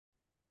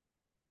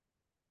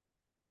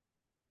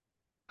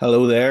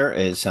Hello there,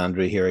 it's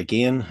Andrew here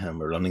again, and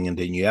we're running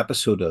into a new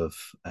episode of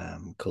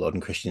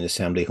Culloden Christian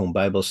Assembly Home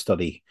Bible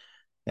Study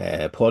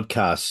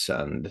podcasts,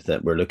 and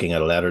that we're looking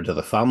at a letter to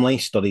the family,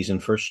 studies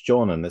in First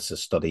John, and this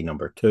is study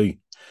number 2.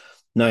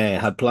 Now, I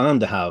had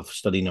planned to have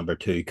study number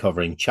 2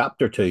 covering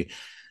chapter 2.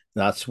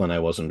 That's when I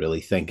wasn't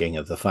really thinking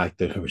of the fact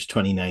that there was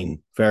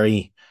 29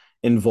 very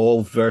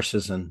involved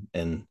verses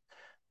in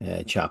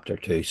chapter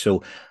 2.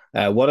 So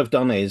what I've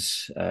done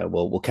is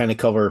we'll kind of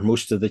cover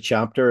most of the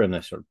chapter in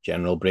a sort of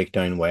general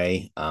breakdown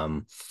way,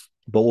 but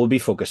we'll be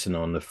focusing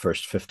on the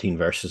first 15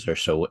 verses or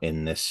so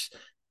in this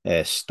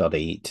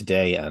study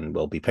today, and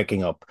we'll be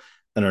picking up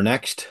in our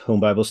next home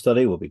Bible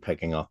study. We'll be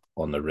picking up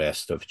on the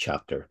rest of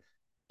chapter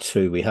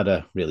 2. We had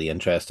a really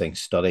interesting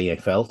study, I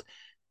felt,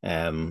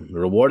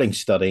 rewarding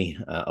study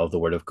of the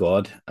Word of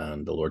God,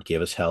 and the Lord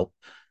gave us help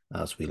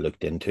as we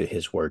looked into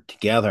His Word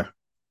together.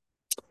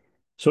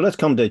 So let's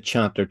come to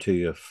chapter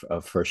 2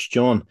 of First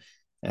John.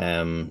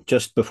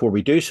 Just before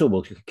we do so,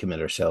 we'll commit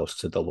ourselves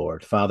to the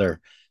Lord.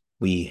 Father,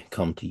 we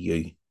come to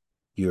you.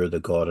 You're the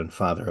God and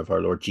Father of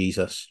our Lord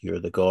Jesus. You're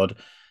the God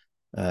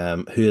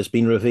who has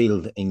been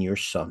revealed in your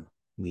Son.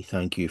 We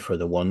thank you for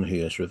the one who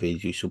has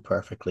revealed you so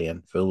perfectly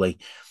and fully.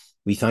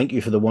 We thank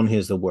you for the one who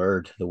is the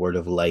Word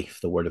of life,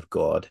 the Word of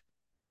God.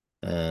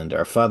 And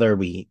our Father,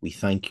 we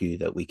thank you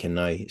that we can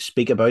now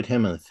speak about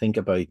him and think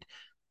about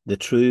the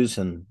truths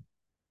and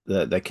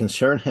that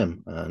concern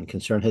him and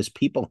concern his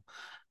people.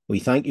 We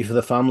thank you for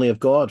the family of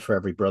God, for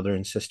every brother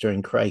and sister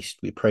in Christ.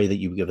 We pray that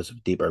you give us a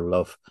deeper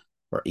love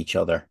for each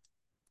other.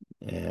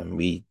 And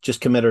we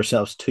just commit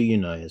ourselves to you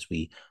now as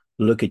we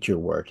look at your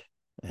word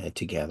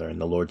together. In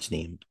the Lord's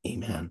name,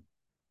 amen.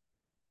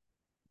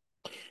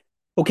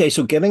 Okay,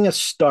 so getting us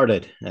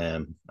started,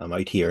 I'm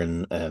out here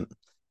in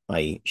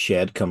my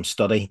shed come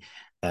study.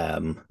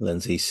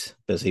 Lindsay's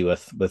busy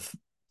with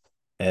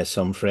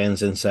some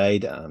friends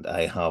inside, and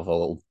I have a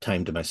little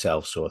time to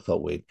myself, so I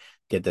thought we'd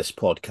get this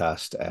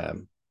podcast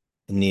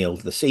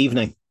nailed this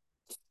evening.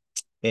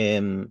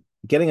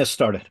 Getting us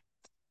started.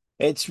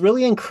 It's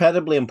really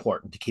incredibly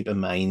important to keep in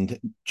mind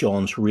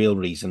John's real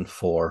reason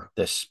for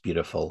this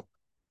beautiful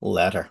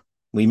letter.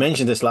 We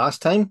mentioned this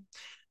last time,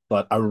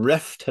 but a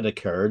rift had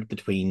occurred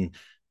between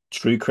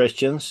true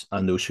Christians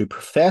and those who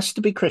profess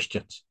to be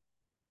Christians,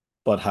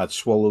 but had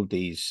swallowed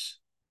these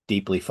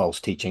deeply false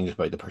teachings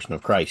about the person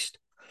of Christ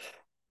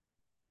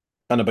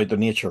and about the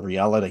nature of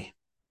reality.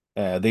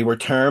 They were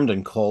termed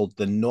and called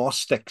the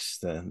Gnostics,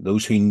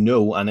 those who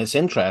know. And it's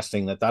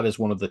interesting that that is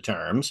one of the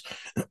terms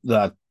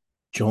that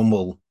John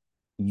will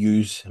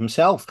use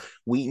himself.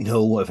 We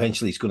know,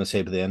 eventually he's going to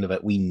say by the end of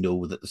it, we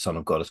know that the Son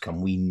of God has come.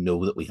 We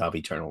know that we have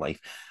eternal life,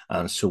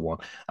 and so on.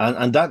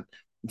 And that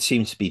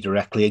seems to be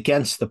directly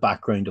against the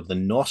background of the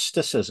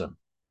Gnosticism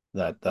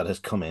that has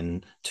come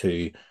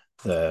into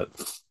the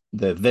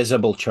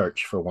visible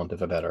church, for want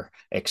of a better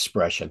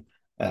expression,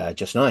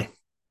 just now.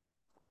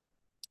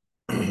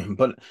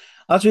 But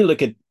as we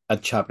look at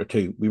chapter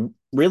 2, we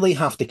really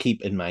have to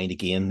keep in mind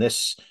again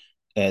this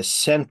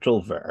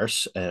central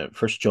verse, 1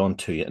 John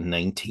 2 and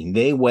 19.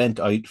 They went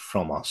out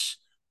from us,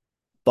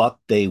 but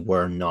they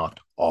were not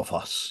of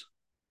us.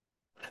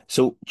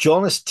 So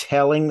John is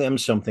telling them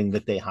something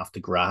that they have to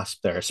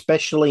grasp there,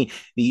 especially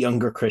the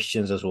younger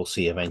Christians, as we'll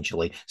see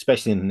eventually,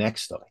 especially in the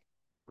next study.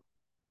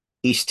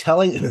 He's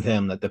telling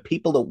them that the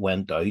people that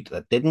went out,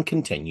 that didn't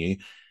continue,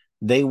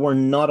 they were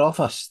not of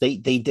us. They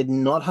did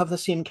not have the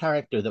same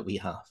character that we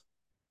have.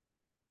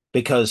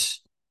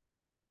 Because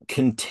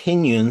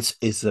continuance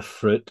is the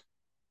fruit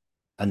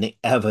and the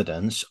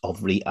evidence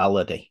of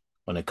reality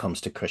when it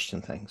comes to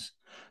Christian things.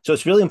 So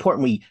it's really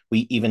important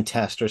we even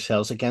test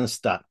ourselves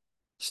against that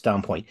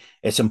standpoint.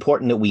 It's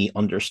important that we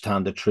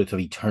understand the truth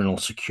of eternal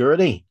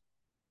security,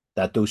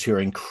 that those who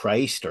are in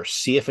Christ are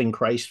safe in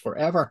Christ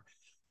forever.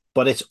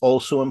 But it's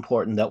also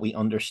important that we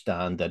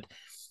understand that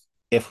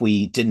if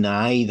we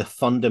deny the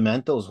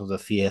fundamentals of the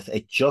faith,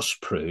 it just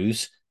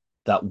proves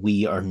that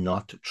we are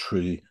not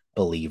true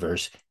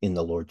believers in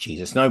the Lord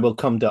Jesus. Now we'll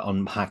come to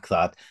unpack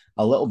that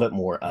a little bit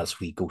more as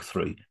we go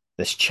through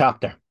this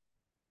chapter.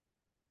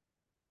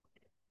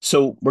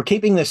 So we're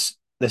keeping this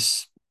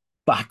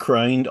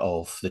background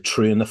of the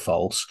true and the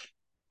false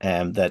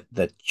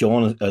that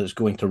John is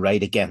going to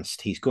write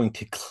against. He's going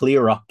to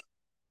clear up.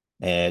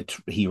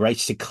 He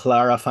writes to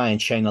clarify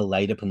and shine a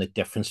light upon the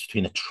difference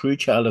between a true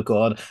child of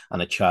God and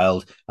a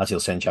child, as he'll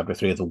say in chapter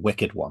 3, of the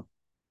wicked one.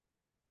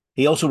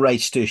 He also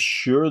writes to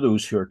assure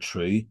those who are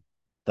true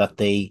that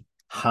they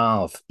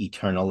have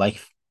eternal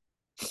life.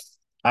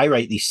 I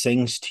write these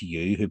things to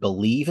you who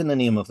believe in the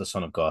name of the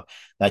Son of God,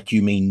 that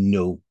you may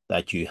know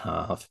that you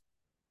have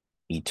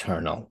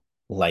eternal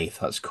life.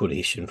 That's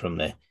quotation from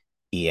the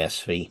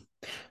ESV.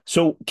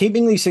 So,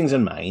 keeping these things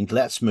in mind,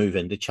 let's move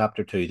into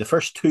chapter 2. The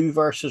first 2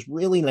 verses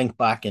really link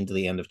back into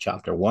the end of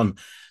chapter 1.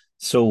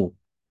 So,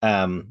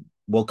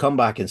 we'll come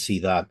back and see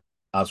that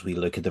as we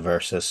look at the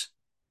verses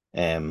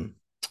and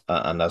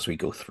as we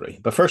go through.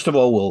 But first of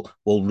all,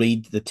 we'll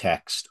read the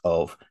text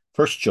of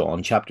 1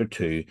 John chapter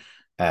 2,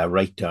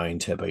 right down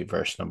to about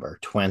verse number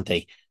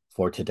 20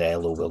 for today,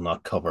 although we'll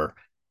not cover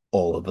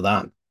all of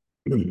that.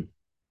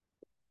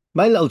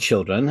 My little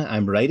children,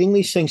 I'm writing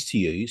these things to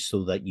you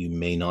so that you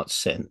may not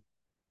sin.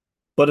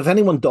 But if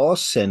anyone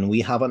does sin,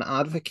 we have an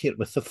advocate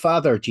with the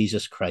Father,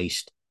 Jesus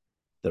Christ,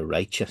 the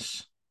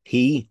righteous.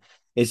 He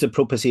is the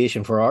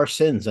propitiation for our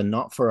sins, and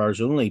not for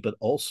ours only, but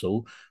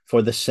also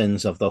for the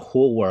sins of the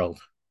whole world.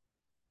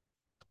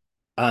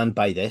 And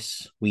by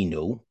this we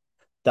know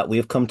that we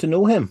have come to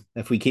know him,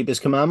 if we keep his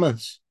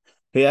commandments.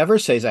 Whoever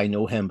says, I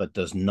know him, but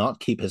does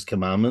not keep his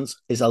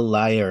commandments, is a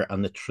liar,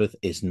 and the truth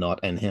is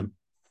not in him.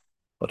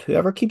 But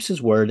whoever keeps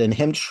his word, in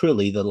him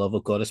truly the love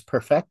of God is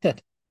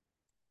perfected.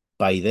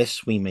 By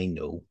this we may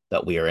know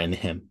that we are in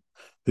him.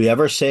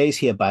 Whoever says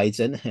he abides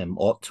in him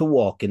ought to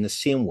walk in the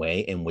same way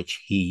in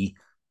which he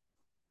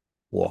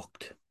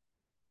walked.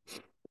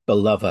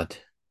 Beloved,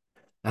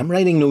 I'm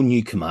writing no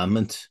new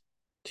commandment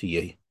to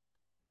you,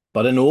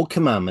 but an old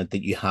commandment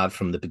that you had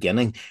from the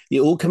beginning. The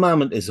old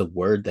commandment is a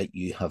word that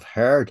you have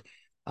heard.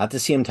 At the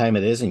same time,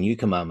 it is a new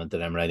commandment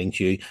that I'm writing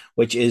to you,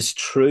 which is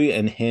true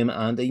in him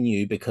and in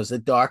you, because the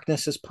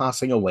darkness is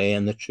passing away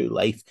and the true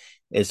life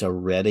is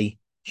already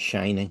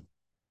shining.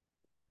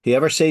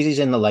 Whoever says he's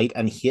in the light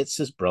and hates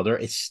his brother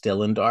is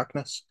still in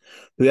darkness.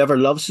 Whoever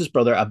loves his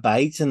brother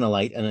abides in the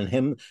light, and in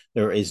him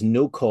there is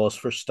no cause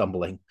for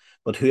stumbling.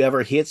 But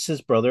whoever hates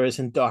his brother is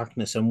in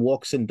darkness and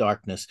walks in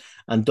darkness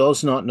and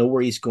does not know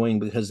where he's going,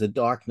 because the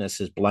darkness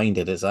has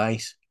blinded his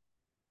eyes.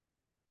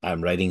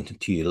 I'm writing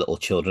to you, little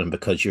children,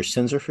 because your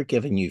sins are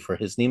forgiven you for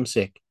his name's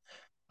sake.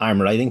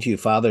 I'm writing to you,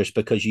 fathers,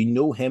 because you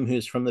know him who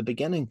is from the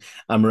beginning.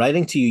 I'm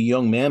writing to you,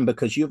 young men,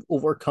 because you have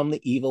overcome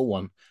the evil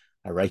one.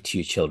 I write to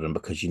you, children,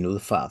 because you know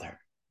the Father.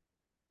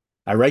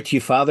 I write to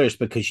you, fathers,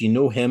 because you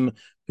know him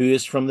who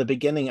is from the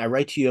beginning. I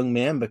write to you, young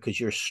men, because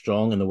you're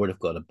strong and the word of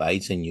God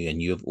abides in you,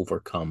 and you have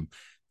overcome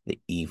the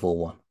evil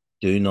one.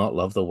 Do not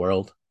love the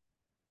world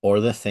or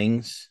the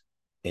things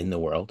in the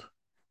world.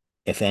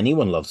 If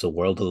anyone loves the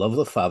world, the love of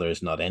the Father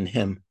is not in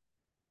him.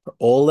 For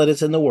all that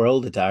is in the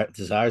world, the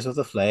desires of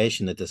the flesh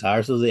and the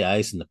desires of the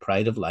eyes and the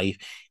pride of life,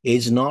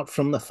 is not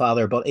from the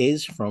Father, but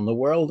is from the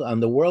world.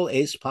 And the world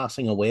is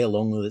passing away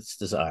along with its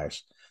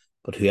desires.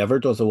 But whoever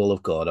does the will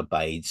of God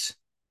abides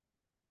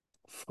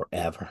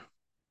forever.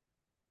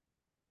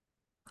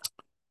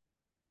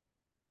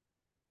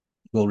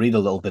 We'll read a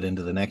little bit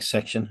into the next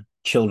section.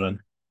 Children,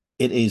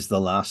 it is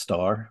the last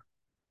hour.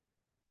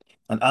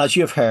 And as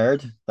you have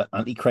heard that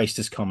Antichrist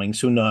is coming,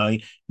 so now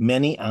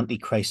many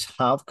Antichrists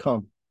have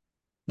come.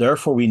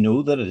 Therefore, we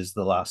know that it is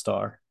the last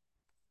hour.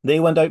 They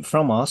went out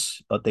from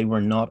us, but they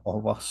were not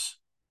of us.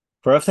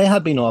 For if they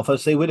had been of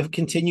us, they would have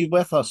continued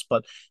with us,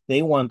 but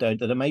they went out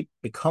that it might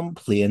become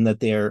plain that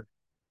they're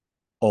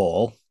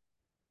all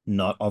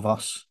not of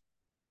us.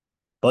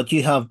 But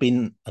you have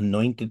been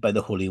anointed by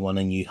the Holy One,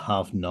 and you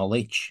have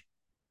knowledge.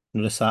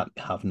 Notice that,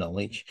 have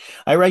knowledge.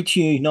 I write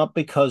to you not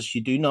because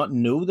you do not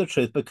know the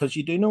truth, because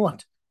you do know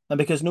it, and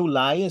because no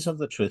lie is of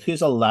the truth. Who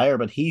is a liar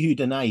but he who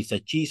denies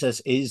that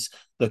Jesus is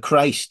the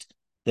Christ?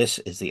 This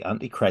is the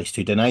Antichrist,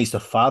 who denies the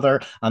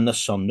Father and the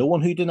Son. No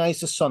one who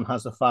denies the Son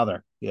has the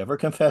Father. Whoever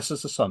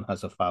confesses the Son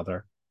has the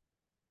Father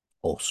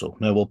also.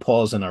 Now we'll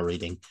pause in our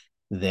reading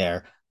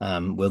there.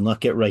 We'll not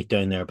get right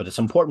down there, but it's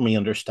important we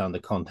understand the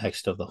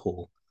context of the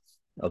whole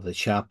of the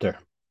chapter.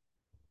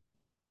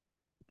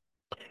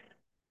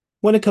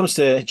 When it comes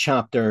to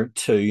chapter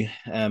 2,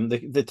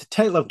 the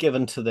title I've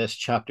given to this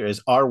chapter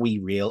is Are We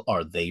Real?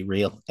 Are They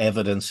Real?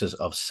 Evidences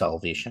of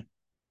Salvation.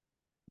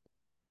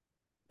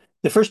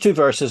 The first two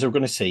verses we're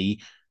going to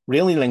see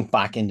really link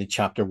back into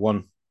chapter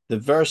 1.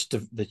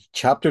 The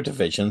chapter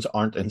divisions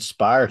aren't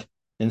inspired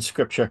in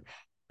Scripture.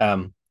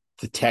 The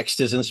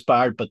text is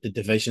inspired, but the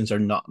divisions are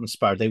not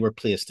inspired. They were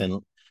placed in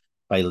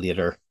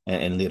later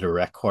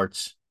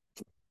records.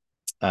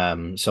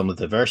 Some of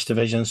the verse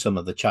divisions, some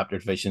of the chapter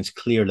divisions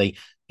clearly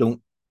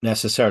don't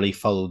necessarily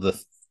follow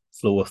the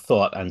flow of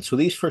thought. And so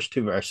these first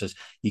two verses,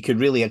 you could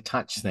really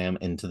attach them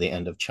into the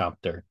end of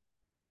chapter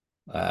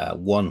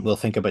 1. We'll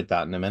think about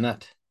that in a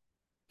minute.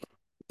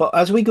 But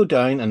as we go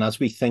down and as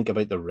we think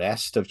about the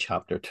rest of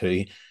chapter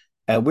 2,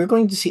 we're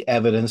going to see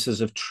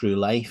evidences of true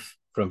life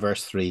from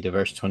verse 3 to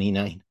verse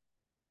 29.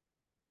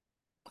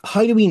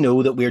 How do we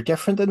know that we're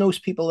different than those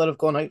people that have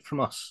gone out from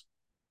us?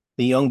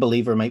 The young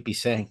believer might be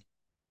saying,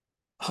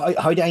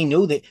 how do I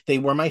know that they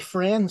were my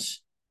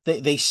friends?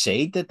 They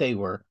said that they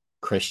were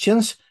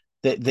Christians.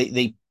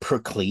 They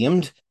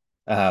proclaimed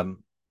to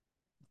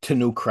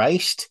know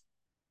Christ.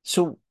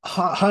 So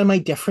how am I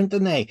different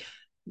than they?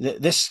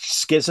 This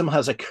schism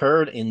has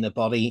occurred in the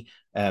body,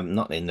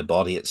 not in the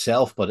body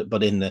itself,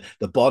 but in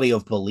the body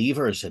of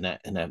believers in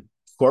a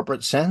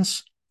corporate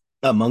sense.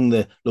 Among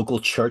the local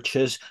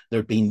churches, there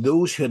had been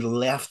those who had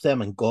left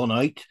them and gone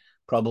out,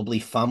 probably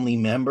family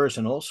members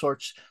and all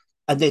sorts.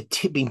 And they'd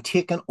been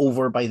taken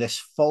over by this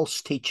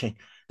false teaching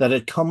that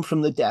had come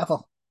from the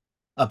devil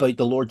about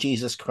the Lord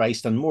Jesus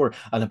Christ and more,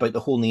 and about the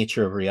whole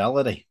nature of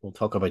reality. We'll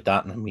talk about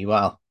that in a wee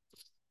while.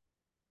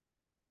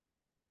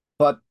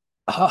 But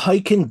how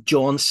can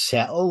John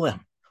settle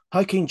them?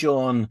 How can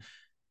John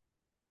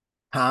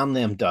calm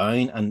them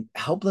down and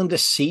help them to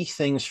see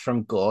things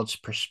from God's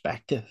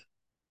perspective?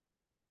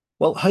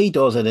 Well, how he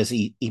does it is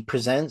he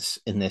presents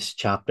in this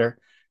chapter,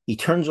 he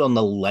turns on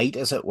the light,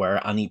 as it were,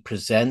 and he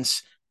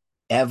presents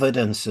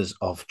evidences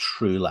of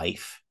true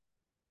life.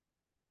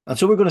 And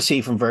so we're going to see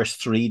from verse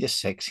 3 to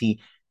 6, he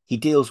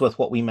deals with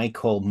what we might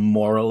call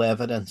moral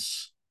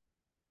evidence,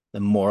 the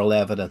moral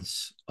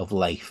evidence of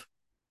life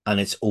and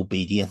its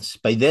obedience.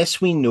 By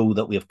this we know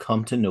that we have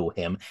come to know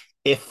him.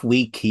 If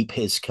we keep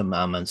his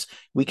commandments,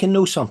 we can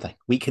know something.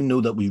 We can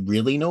know that we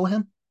really know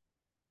him.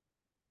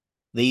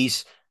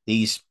 These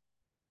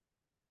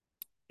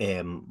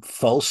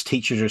false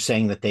teachers are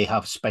saying that they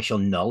have special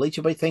knowledge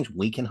about things.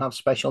 We can have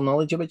special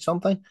knowledge about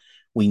something.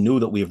 We know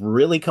that we've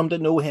really come to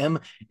know him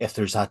if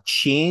there's a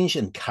change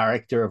in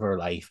character of our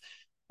life,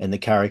 in the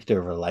character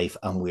of our life,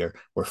 and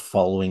we're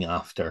following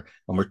after,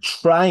 and we're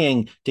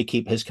trying to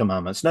keep his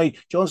commandments. Now,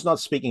 John's not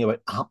speaking about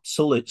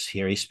absolutes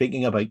here. He's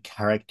speaking about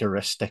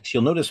characteristics.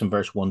 You'll notice in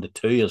verse 1 to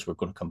 2, as we're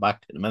going to come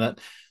back to in a minute,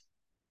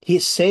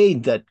 he's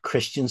saying that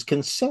Christians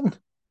can sin.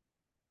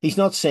 He's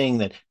not saying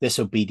that this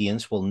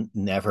obedience will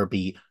never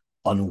be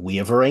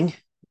unwavering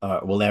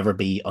or will ever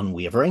be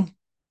unwavering.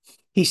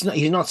 He's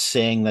not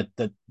saying that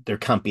there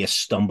can't be a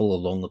stumble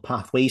along the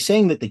pathway. He's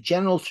saying that the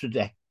general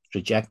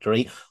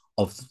trajectory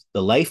of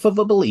the life of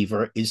a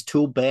believer is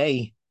to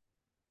obey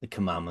the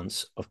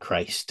commandments of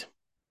Christ.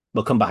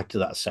 We'll come back to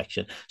that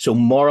section. So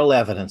moral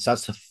evidence,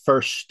 that's the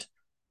first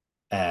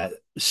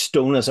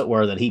stone, as it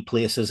were, that he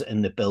places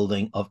in the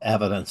building of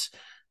evidence,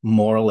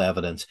 moral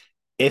evidence.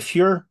 If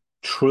you're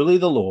truly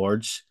the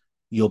Lord's,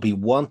 you'll be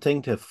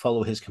wanting to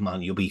follow his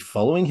command. You'll be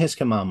following his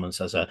commandments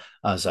as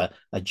a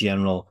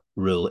general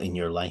rule in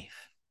your life.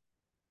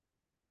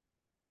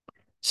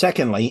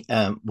 Secondly,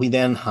 we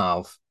then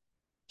have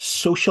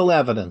social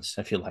evidence,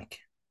 if you like.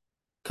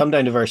 Come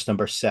down to verse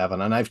number 7,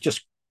 and I've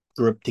just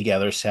grouped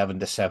together 7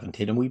 to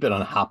 17, and we've been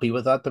unhappy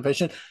with that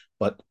division,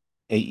 but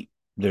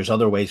there's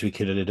other ways we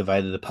could have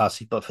divided the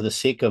passage, but for the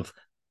sake of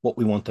what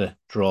we want to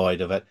draw out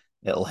of it,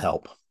 it'll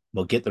help.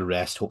 We'll get the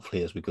rest,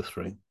 hopefully, as we go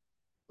through.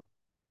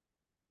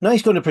 Now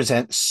he's going to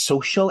present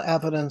social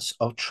evidence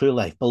of true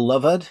life.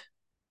 Beloved,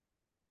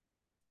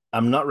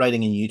 I'm not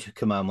writing a new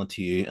commandment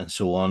to you, and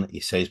so on. He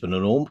says, but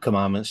an old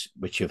commandments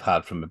which you've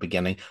had from the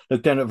beginning.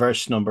 Look down at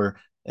verse number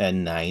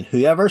 9.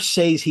 Whoever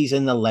says he's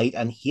in the light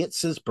and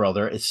hates his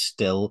brother is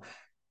still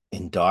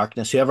in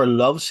darkness. Whoever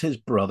loves his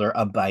brother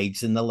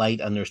abides in the light,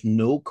 and there's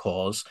no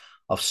cause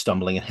of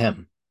stumbling in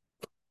him.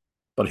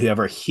 But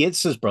whoever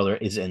hates his brother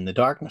is in the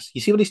darkness. You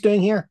see what he's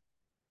doing here?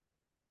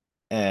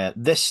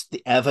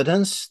 The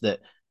evidence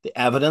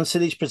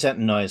that he's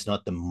presenting now is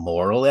not the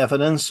moral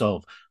evidence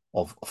of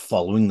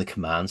following the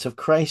commands of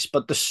Christ,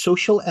 but the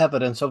social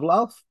evidence of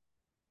love.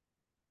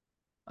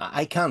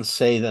 I can't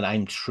say that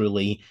I'm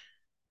truly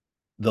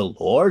the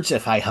Lord's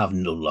if I have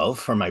no love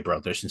for my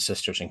brothers and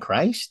sisters in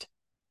Christ.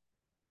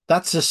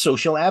 That's the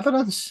social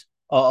evidence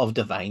of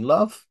divine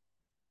love.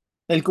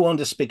 They'll go on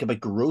to speak about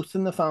growth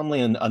in the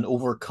family and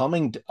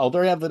overcoming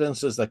other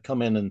evidences that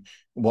come in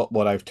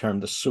what I've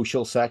termed the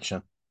social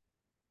section.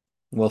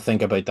 We'll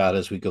think about that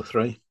as we go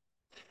through.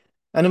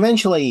 And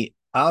eventually,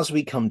 as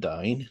we come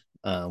down,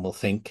 we'll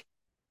think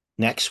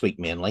next week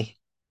mainly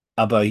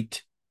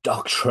about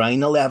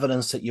doctrinal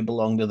evidence that you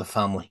belong to the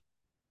family.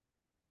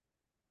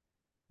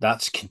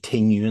 That's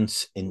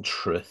continuance in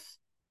truth.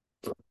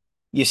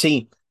 You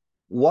see,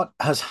 what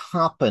has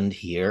happened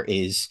here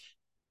is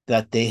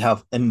that they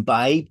have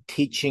imbibed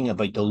teaching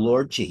about the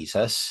Lord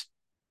Jesus,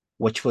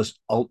 which was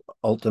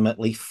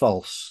ultimately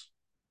false,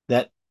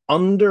 that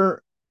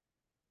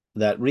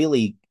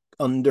really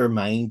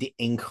undermined the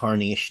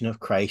incarnation of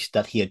Christ,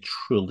 that he had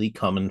truly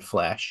come in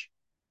flesh.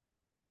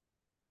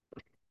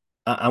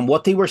 And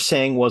what they were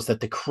saying was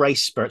that the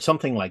Christ Spirit,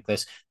 something like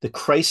this, the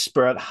Christ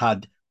Spirit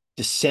had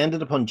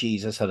descended upon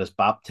Jesus at his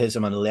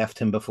baptism and left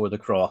him before the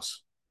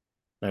cross.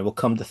 Now, we'll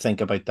come to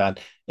think about that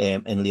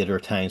in later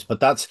times, but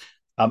that's,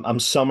 I'm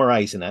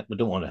summarizing it. We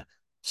don't want to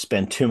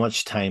spend too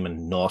much time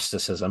in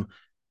Gnosticism,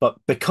 but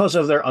because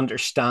of their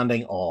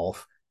understanding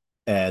of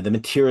the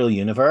material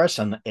universe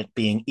and it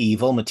being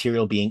evil,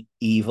 material being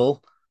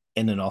evil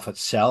in and of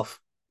itself,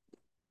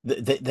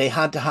 they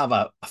had to have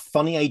a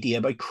funny idea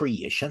about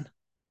creation,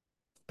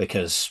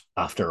 because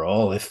after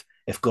all, if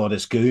God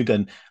is good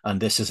and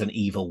this is an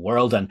evil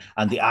world and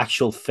the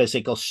actual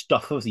physical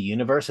stuff of the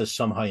universe is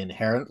somehow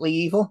inherently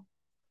evil,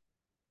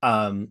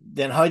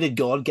 then how did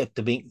God get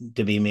to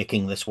be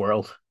making this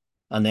world?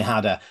 And they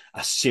had a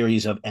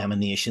series of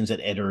emanations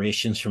and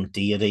iterations from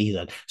deity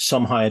that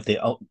somehow at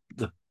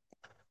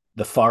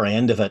the far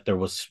end of it, there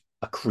was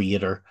a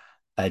creator,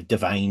 a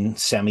divine,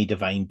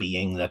 semi-divine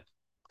being that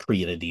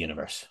created the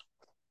universe.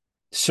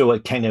 So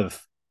it kind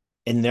of,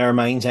 in their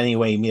minds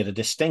anyway, made a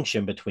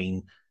distinction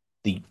between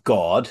the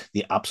God,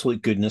 the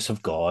absolute goodness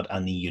of God,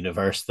 and the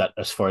universe that,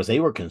 as far as they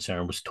were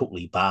concerned, was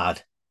totally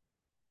bad.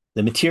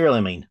 The material,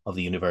 of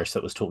the universe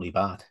that was totally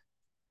bad.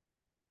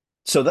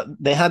 So that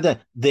they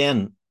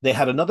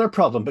had another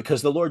problem,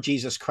 because the Lord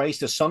Jesus Christ,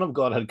 the Son of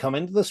God, had come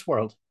into this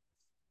world.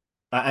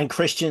 And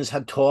Christians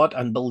had taught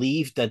and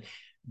believed that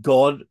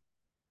God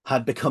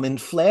had become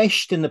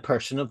enfleshed in the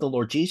person of the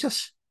Lord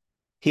Jesus.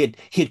 He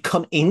had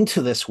come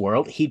into this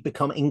world. He'd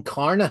become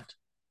incarnate.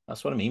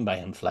 That's what I mean by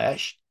in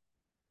flesh,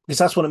 because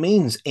that's what it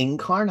means,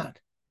 incarnate.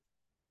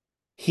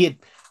 He had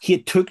he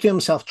had took to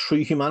himself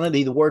true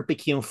humanity. The word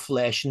became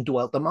flesh and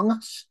dwelt among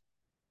us.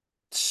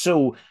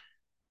 So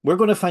we're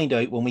going to find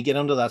out when we get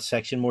into that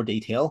section more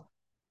detail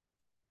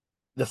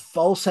the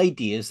false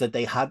ideas that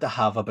they had to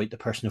have about the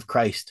person of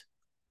Christ,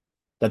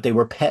 that they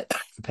were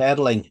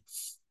peddling.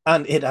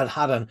 And it had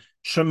had a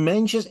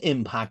tremendous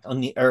impact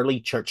on the early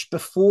church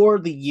before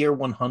the year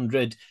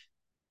 100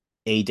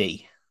 AD.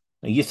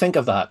 Now, you think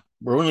of that.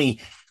 We're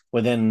only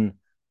within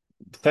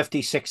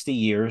 50, 60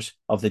 years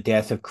of the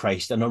death of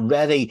Christ, and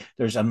already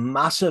there's a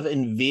massive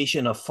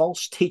invasion of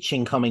false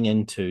teaching coming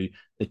into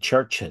the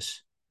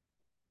churches.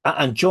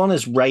 And John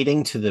is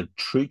writing to the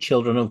true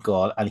children of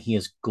God, and he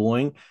is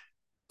going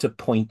to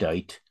point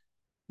out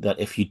that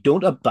if you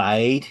don't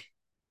abide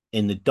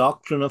in the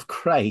doctrine of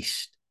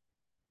Christ,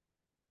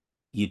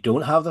 you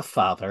don't have the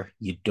Father,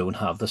 you don't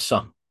have the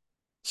Son.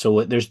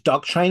 So there's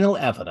doctrinal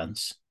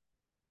evidence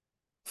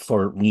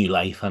for new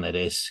life, and it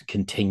is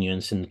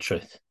continuance in the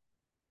truth.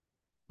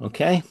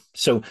 Okay,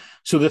 so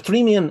the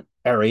three main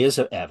areas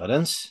of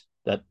evidence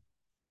that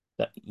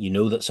you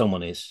know that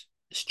someone is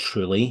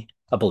truly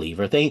a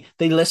believer. They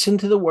listen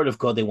to the word of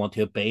God. They want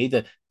to obey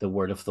the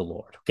word of the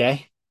Lord.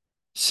 Okay.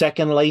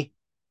 Secondly,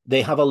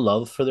 they have a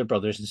love for their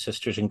brothers and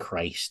sisters in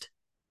Christ.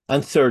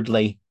 And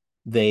thirdly,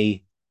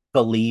 they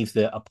believe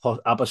the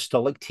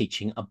apostolic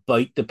teaching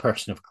about the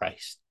person of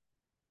Christ.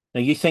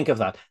 Now, you think of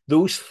that.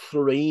 Those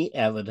three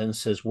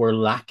evidences were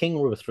lacking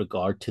with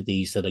regard to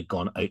these that had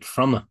gone out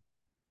from them.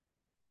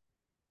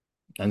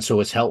 And so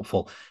it's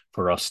helpful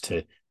for us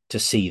to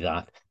see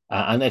that.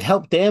 And it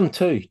helped them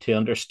too to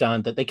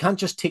understand that they can't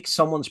just take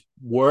someone's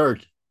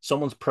word,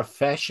 someone's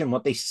profession,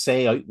 what they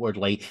say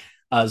outwardly,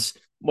 as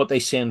what they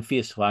say in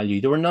face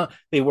value.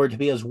 They were to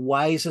be as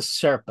wise as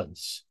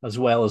serpents, as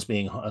well as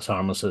being as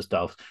harmless as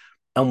doves.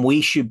 And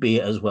we should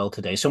be as well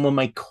today. Someone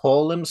might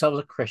call themselves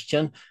a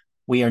Christian.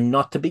 We are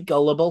not to be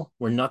gullible.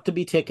 We're not to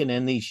be taken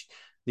in the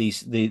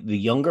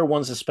younger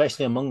ones,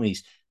 especially among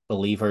these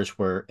believers,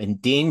 were in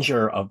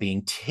danger of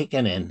being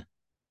taken in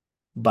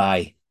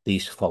by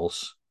these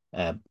false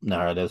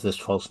narratives, this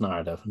false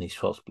narrative and these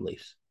false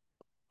beliefs.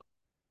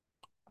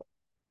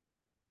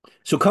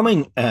 So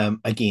coming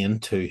again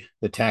to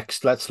the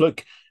text, let's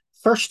look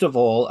first of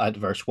all at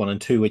verse 1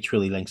 and 2, which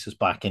really links us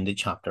back into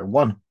chapter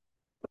 1.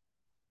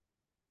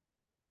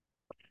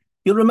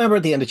 You'll remember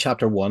at the end of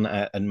chapter 1,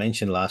 I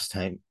mentioned last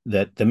time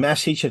that the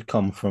message had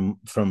come from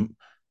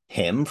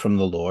him, from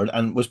the Lord,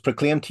 and was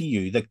proclaimed to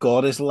you that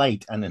God is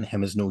light and in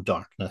him is no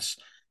darkness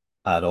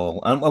at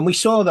all. And we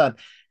saw that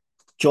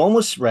John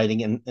was writing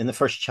in the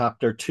first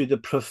chapter to the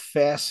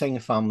professing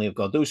family of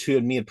God, those who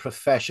had made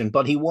profession,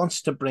 but he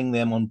wants to bring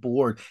them on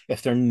board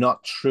if they're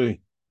not true.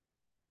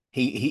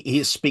 He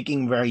is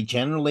speaking very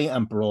generally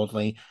and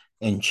broadly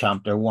in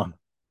chapter 1.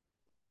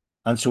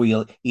 And so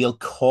he'll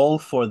call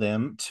for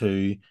them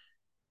to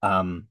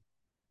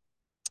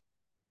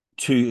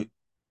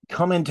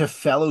come into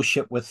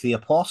fellowship with the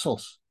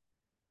apostles,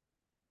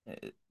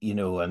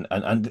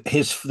 and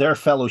their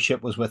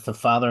fellowship was with the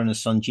Father and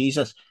his Son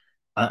Jesus,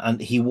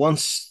 and he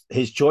wants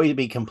his joy to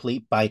be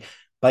complete by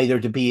there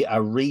to be a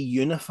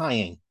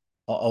reunifying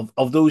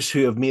of those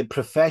who have made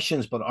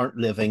professions but aren't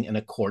living in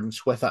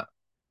accordance with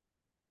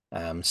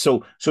it.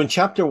 So in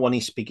chapter 1,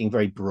 he's speaking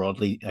very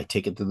broadly, I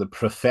take it, to the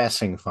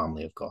professing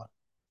family of God.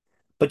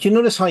 But you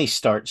notice how he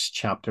starts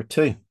chapter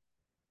 2.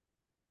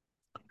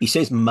 He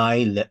says, "My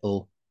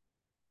little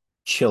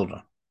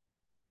children."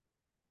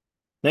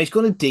 Now, he's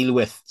going to deal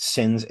with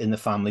sins in the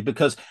family,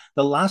 because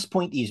the last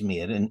point he's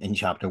made in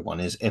chapter 1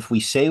 is, if we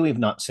say we've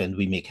not sinned,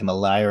 we make him a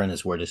liar and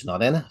his word is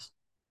not in us.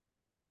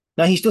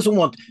 Now, he doesn't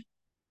want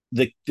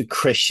the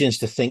Christians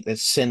to think that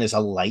sin is a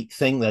light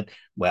thing, that,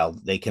 well,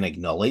 they can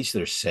acknowledge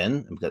their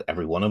sin, because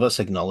every one of us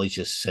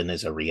acknowledges sin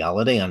is a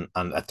reality, and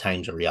at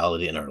times a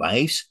reality in our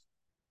lives.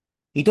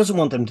 He doesn't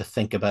want them to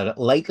think about it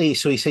lightly.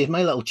 So he says,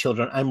 "My little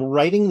children, I'm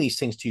writing these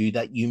things to you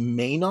that you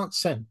may not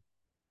sin."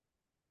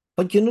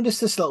 But you notice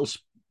this little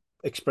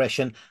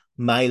expression,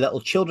 "my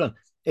little children."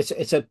 It's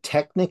a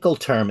technical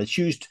term. It's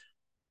used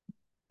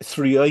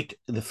throughout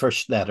the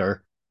first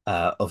letter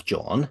of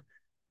John.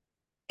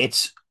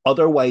 It's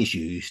otherwise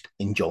used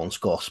in John's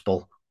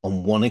Gospel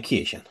on one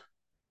occasion.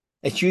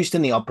 It's used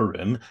in the upper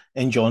room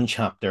in John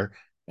chapter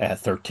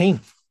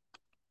 13.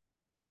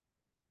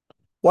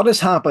 What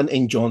has happened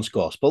in John's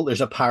Gospel? There's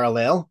a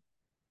parallel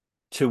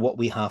to what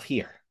we have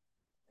here.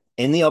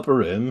 In the upper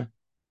room,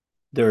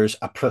 there's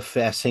a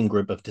professing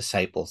group of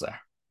disciples there.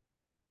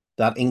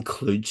 That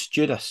includes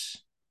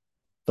Judas.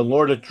 The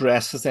Lord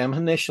addresses them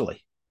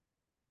initially.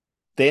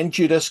 Then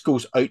Judas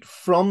goes out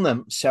from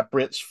them,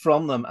 separates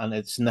from them, and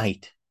it's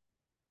night.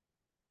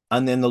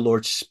 And then the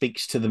Lord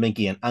speaks to them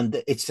again.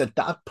 And it's at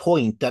that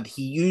point that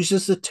he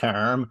uses the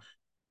term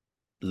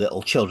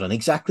little children,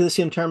 exactly the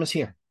same term as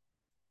here.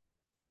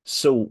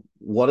 So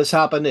what has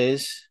happened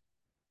is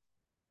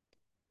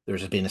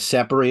there's been a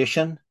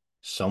separation.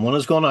 Someone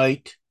has gone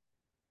out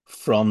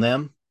from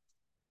them.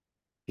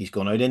 He's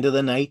gone out into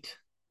the night.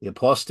 the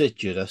apostate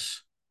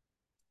Judas,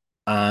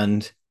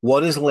 and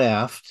what is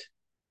left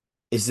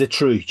is the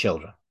true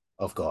children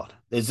of God,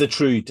 is the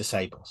true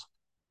disciples.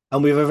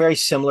 And we have a very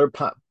similar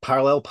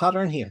parallel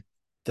pattern here.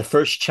 The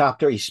first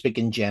chapter, he's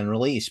speaking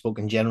generally. He's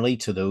spoken generally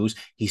to those.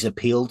 He's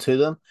appealed to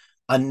them.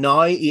 And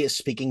now he is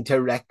speaking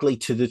directly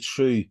to the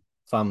true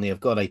family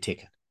of God, I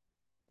take it.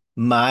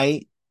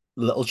 My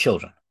little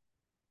children,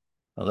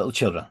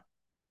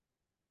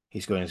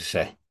 he's going to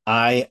say,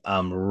 I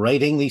am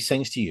writing these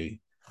things to you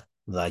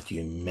that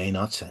you may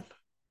not sin.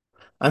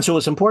 And so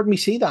it's important we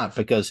see that,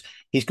 because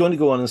he's going to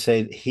go on and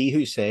say, he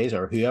who says,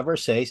 or whoever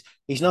says,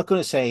 he's not going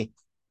to say,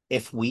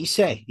 if we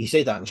say. He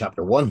said that in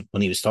chapter 1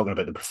 when he was talking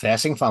about the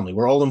professing family.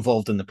 We're all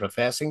involved in the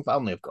professing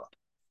family of God.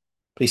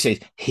 But he says,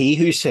 he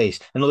who says.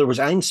 In other words,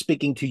 I'm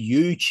speaking to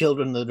you,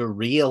 children that are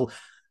real.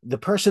 The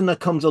person that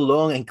comes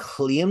along and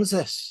claims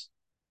this,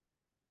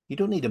 you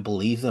don't need to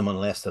believe them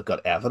unless they've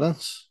got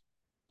evidence.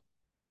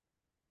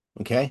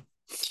 Okay?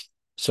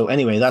 So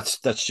anyway, that's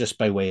just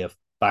by way of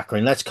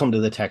background. Let's come to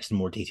the text in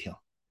more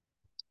detail.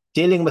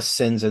 Dealing with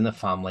sins in the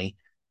family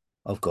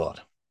of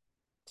God.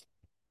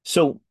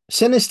 So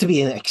sin is to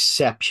be an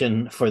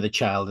exception for the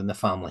child in the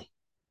family.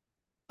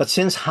 But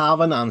sins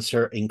have an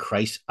answer in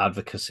Christ's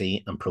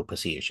advocacy and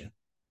propitiation.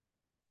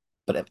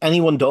 But if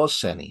anyone does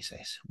sin, he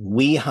says,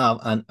 we have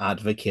an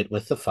advocate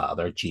with the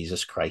Father,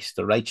 Jesus Christ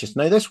the righteous.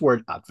 Now, this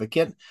word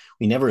advocate,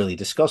 we never really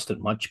discussed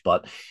it much,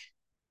 but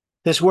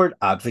this word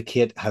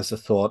advocate has the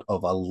thought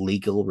of a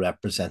legal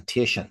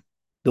representation.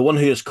 The one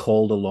who is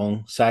called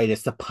alongside.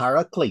 It's the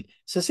paraclete.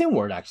 It's the same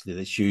word, actually,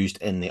 that's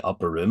used in the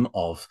upper room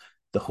of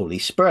the Holy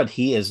Spirit.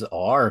 He is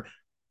our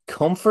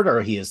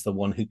comforter. He is the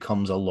one who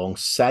comes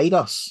alongside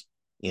us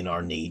in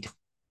our need,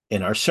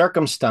 in our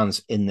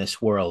circumstance in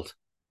this world.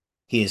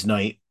 He is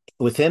now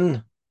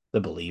within the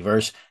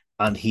believers,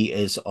 and he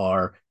is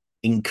our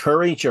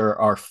encourager,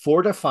 our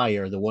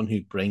fortifier, the one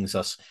who brings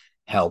us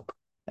help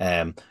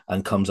and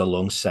comes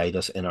alongside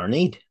us in our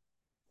need.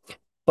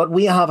 But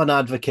we have an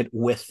advocate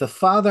with the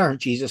Father,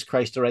 Jesus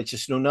Christ the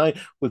righteous. So now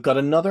we've got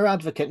another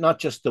advocate, not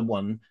just the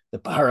one, the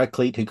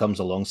paraclete who comes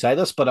alongside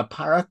us, but a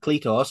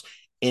parakletos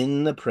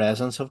in the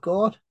presence of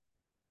God.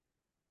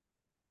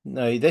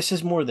 Now, this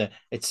is more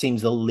it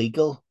seems the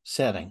legal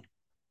setting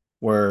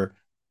where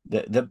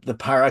the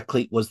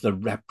paraclete was the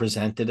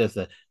representative,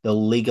 the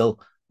legal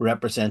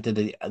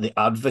representative, the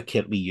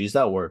advocate. We use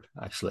that word,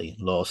 actually,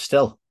 in law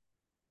still.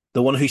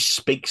 The one who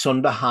speaks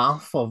on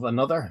behalf of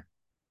another,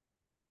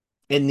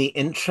 in the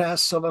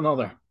interests of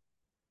another.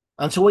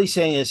 And so what he's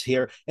saying is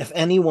here, if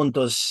anyone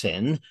does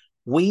sin,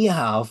 we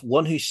have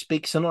one who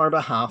speaks on our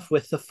behalf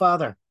with the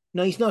Father.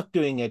 Now, he's not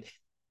doing it.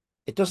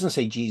 It doesn't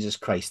say Jesus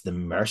Christ the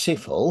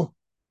merciful.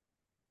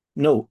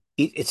 No,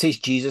 it says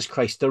Jesus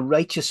Christ the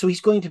righteous. So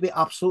he's going to be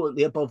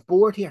absolutely above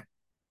board here.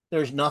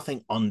 There's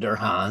nothing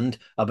underhand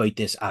about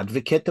this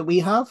advocate that we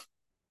have.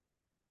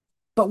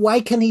 But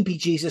why can he be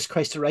Jesus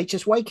Christ the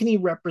righteous? Why can he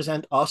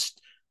represent us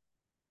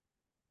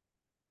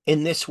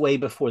in this way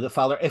before the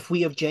Father if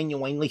we have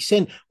genuinely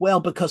sinned? Well,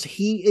 because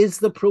he is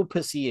the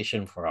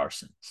propitiation for our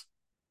sins.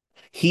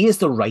 He is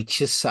the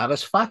righteous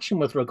satisfaction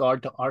with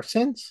regard to our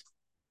sins.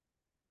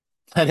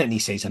 And then he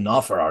says, and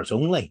not for ours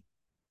only.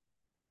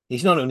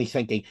 He's not only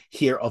thinking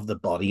here of the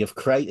body of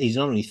Christ, he's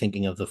not only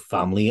thinking of the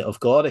family of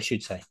God, I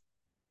should say.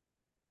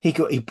 He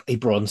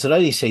broadens it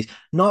out. He says,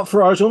 not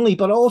for ours only,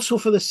 but also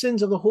for the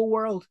sins of the whole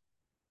world.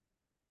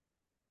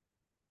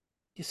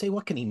 You say,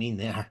 what can he mean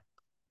there?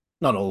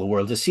 Not all the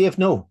world is saved.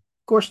 No,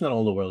 of course not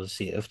all the world is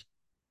saved.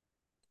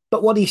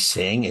 But what he's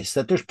saying is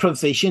that there's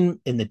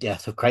provision in the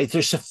death of Christ.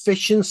 There's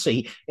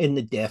sufficiency in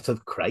the death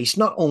of Christ,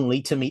 not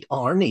only to meet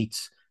our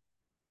needs,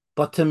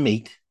 but to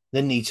meet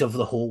the needs of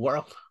the whole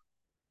world.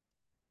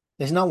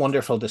 Isn't that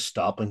wonderful to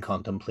stop and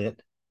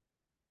contemplate?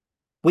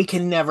 We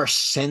can never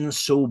sin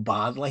so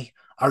badly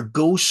or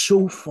go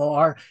so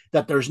far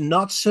that there's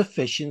not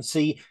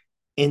sufficiency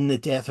in the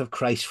death of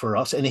Christ for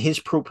us. In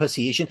his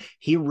propitiation,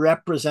 he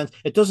represents,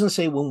 it doesn't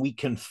say when we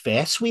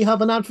confess we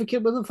have an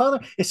advocate with the Father.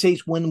 It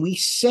says when we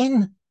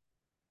sin,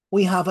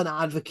 we have an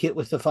advocate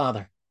with the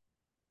Father.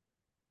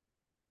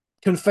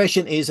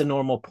 Confession is a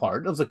normal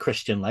part of the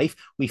Christian life.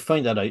 We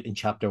find that out in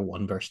chapter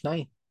 1, verse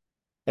 9.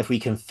 If we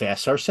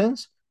confess our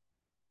sins,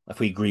 if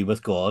we agree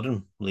with God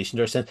in relation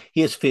to our sins,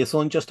 he is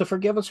faithful and just to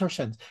forgive us our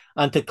sins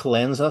and to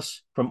cleanse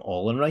us from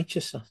all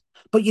unrighteousness.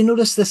 But you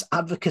notice this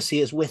advocacy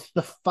is with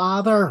the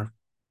Father.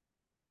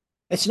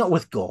 It's not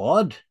with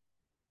God.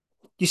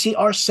 You see,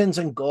 our sins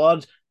and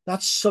God,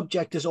 that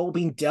subject is all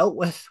being dealt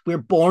with. We're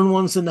born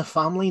ones in the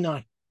family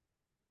now.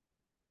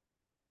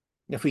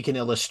 If we can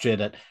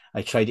illustrate it,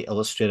 I try to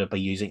illustrate it by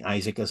using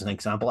Isaac as an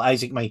example.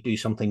 Isaac might do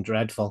something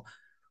dreadful.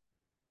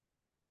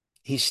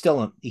 He's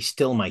still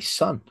my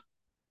son.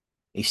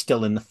 He's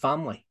still in the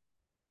family.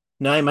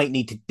 Now I might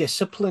need to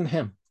discipline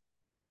him.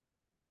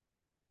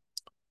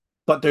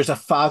 But there's a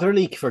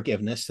fatherly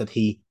forgiveness that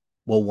he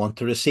will want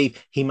to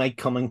receive. He might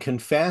come and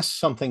confess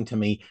something to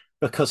me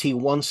because he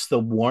wants the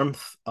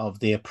warmth of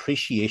the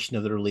appreciation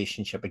of the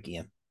relationship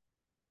again.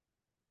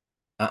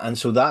 And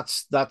so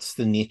that's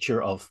the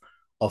nature of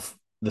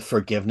the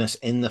forgiveness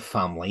in the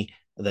family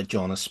that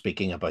John is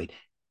speaking about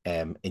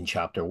in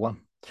chapter 1.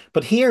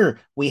 But here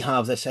we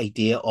have this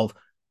idea of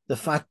the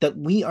fact that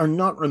we are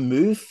not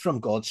removed from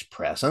God's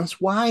presence.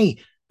 Why?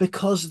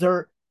 Because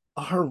there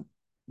are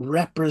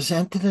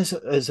representatives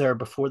is there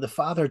before the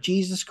Father,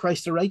 Jesus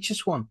Christ, the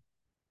righteous one,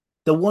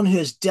 the one who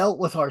has dealt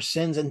with our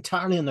sins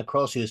entirely on the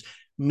cross, who has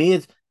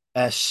made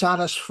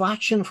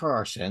satisfaction for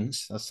our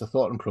sins. That's the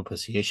thought and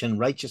propitiation,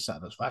 righteous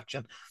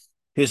satisfaction,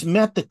 who has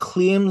met the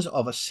claims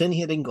of a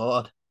sin-hating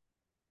God.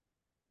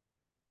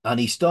 And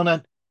he's done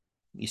it.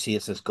 You see,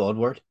 it's this God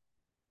word.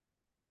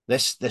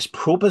 This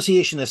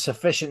propitiation is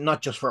sufficient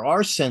not just for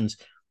our sins,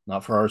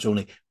 not for ours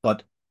only,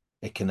 but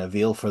it can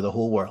avail for the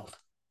whole world.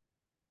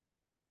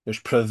 There's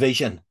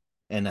provision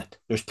in it.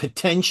 There's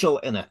potential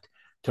in it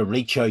to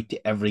reach out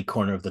to every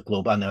corner of the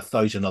globe and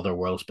 1,000 other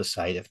worlds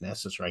beside if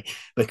necessary,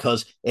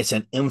 because it's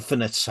an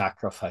infinite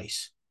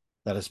sacrifice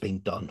that has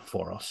been done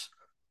for us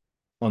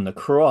on the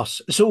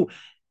cross. So,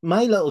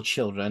 my little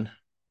children,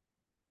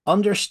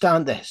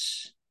 understand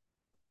this.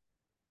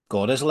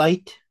 God is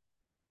light.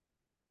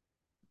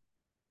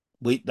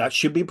 That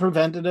should be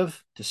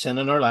preventative to sin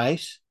in our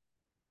lives.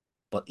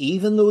 But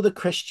even though the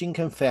Christian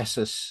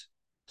confesses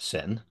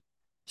sin,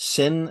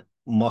 sin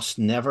must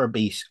never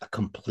be a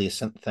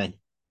complacent thing.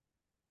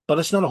 But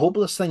it's not a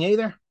hopeless thing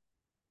either.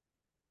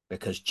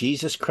 Because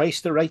Jesus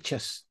Christ the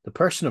righteous, the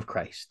person of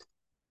Christ,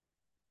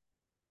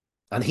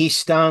 and he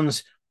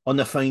stands on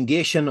the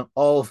foundation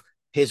of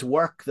his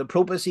work, the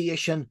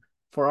propitiation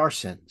for our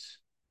sins.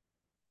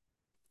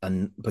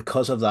 And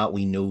because of that,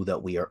 we know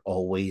that we are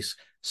always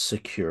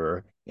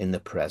secure in the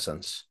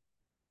presence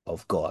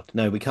of God.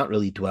 Now, we can't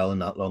really dwell on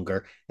that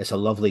longer. It's a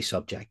lovely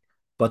subject,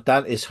 but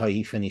that is how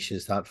he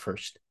finishes that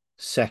first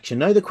section.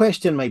 Now, the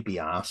question might be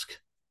asked,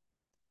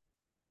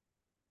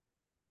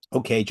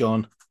 okay,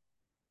 John,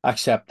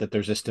 accept that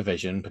there's this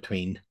division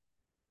between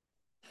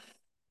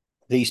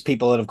these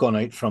people that have gone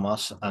out from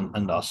us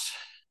and us.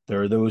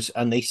 There are those,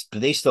 and they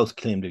still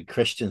claim to be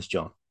Christians,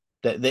 John.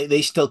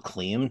 They still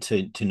claim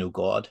to know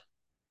God.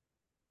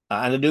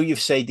 And I know you've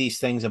said these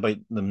things about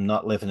them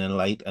not living in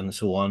light and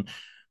so on,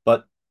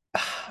 but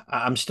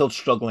I'm still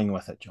struggling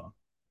with it, John.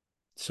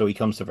 So he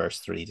comes to verse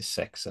 3 to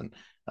 6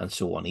 and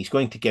so on. He's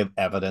going to give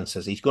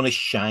evidences. He's going to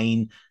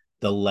shine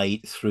the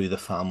light through the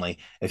family.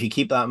 If you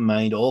keep that in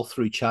mind, all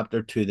through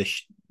chapter 2,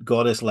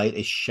 God is light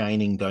is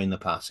shining down the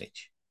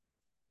passage.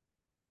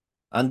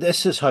 And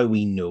this is how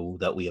we know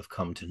that we have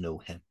come to know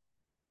him.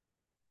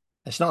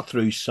 It's not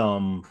through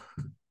some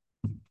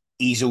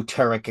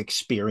esoteric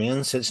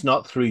experience. It's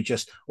not through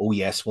just, oh,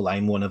 yes, well,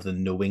 I'm one of the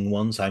knowing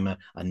ones. I'm a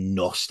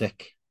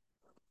Gnostic.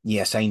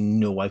 Yes, I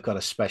know I've got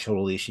a special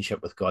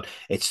relationship with God.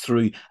 It's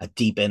through a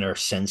deep inner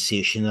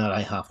sensation that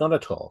I have. Not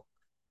at all.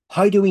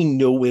 How do we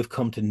know we've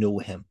come to know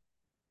him?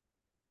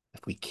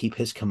 If we keep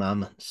his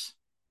commandments.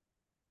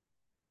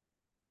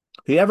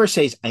 Whoever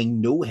says, I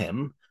know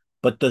him,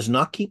 but does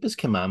not keep his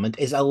commandment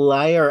is a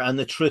liar, and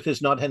the truth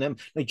is not in him.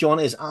 Now, John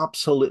is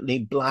absolutely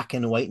black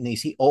and white in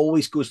these. He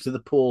always goes to the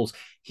poles.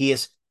 He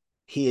is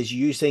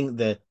using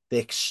the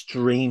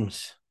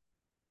extremes.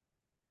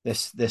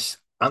 This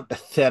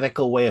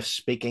antithetical way of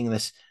speaking,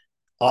 this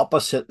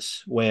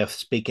opposites way of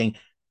speaking,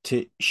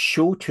 to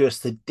show to us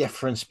the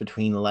difference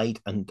between light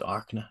and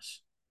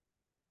darkness.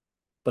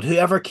 But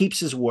whoever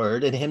keeps his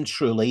word, in him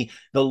truly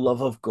the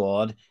love of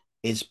God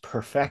is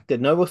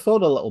perfected. Now, we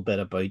thought a little bit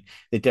about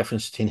the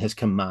difference between his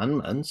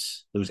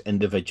commandments, those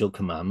individual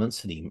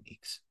commandments that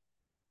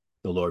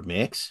the Lord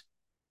makes,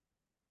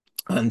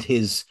 and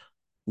his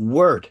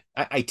word.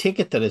 I take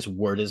it that his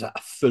word is a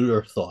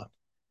fuller thought.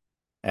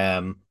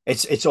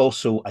 It's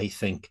also, I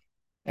think,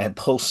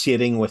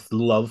 pulsating with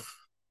love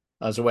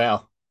as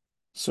well.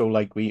 So,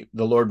 like the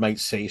Lord might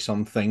say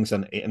some things,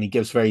 and he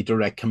gives very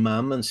direct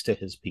commandments to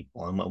his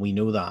people, and we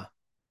know that.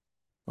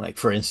 Like,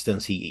 for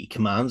instance, he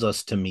commands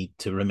us to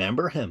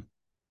remember him,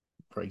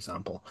 for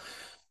example.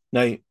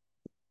 Now,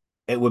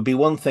 it would be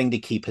one thing to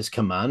keep his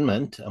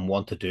commandment and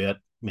want to do it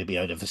maybe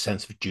out of a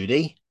sense of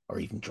duty or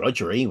even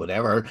drudgery,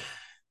 whatever.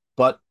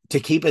 But to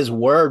keep his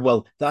word,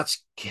 well,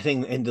 that's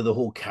getting into the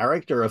whole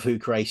character of who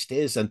Christ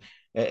is, and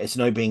it's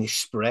now being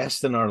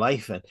expressed in our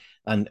life.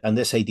 And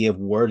this idea of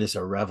word is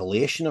a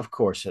revelation, of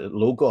course,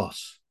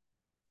 logos.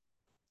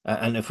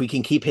 And if we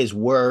can keep his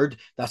word,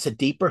 that's a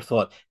deeper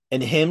thought.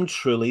 In him,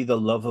 truly, the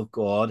love of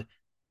God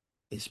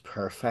is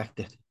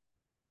perfected.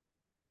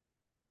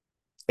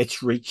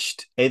 It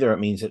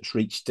means it's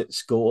reached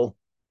its goal.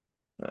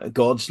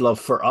 God's love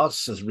for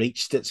us has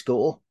reached its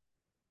goal.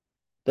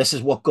 This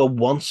is what God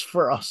wants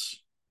for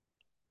us.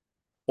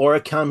 Or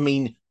it can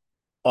mean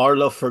our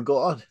love for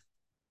God.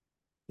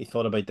 You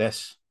thought about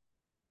this?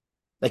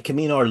 It can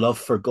mean our love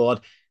for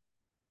God.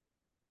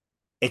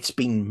 It's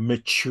been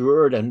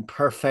matured and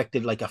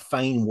perfected like a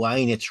fine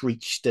wine. It's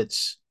reached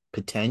its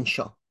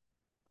potential.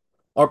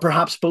 Or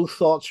perhaps both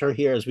thoughts are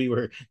here as we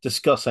were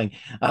discussing.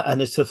 And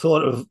it's the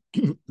thought of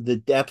the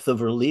depth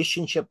of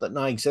relationship that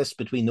now exists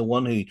between the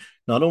one who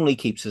not only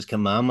keeps his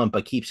commandment,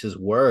 but keeps his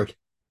word.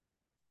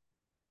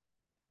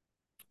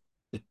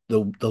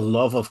 The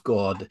love of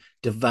God,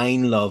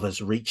 divine love,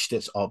 has reached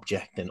its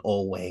object in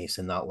all ways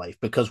in that life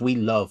because we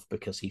love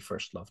because he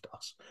first loved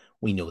us.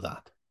 We know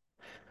that.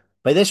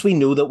 By this we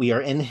know that we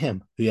are in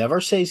him. Whoever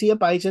says he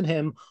abides in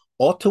him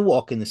ought to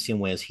walk in the same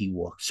way as he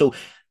walks. So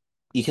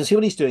you can see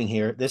what he's doing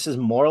here. This is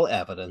moral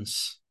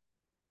evidence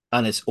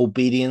and it's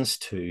obedience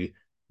to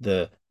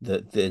the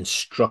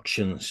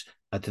instructions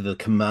and to the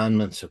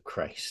commandments of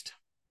Christ.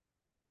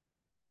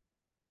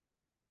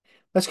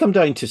 Let's come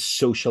down to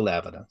social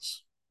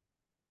evidence.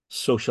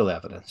 Social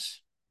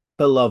evidence.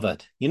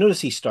 Beloved. You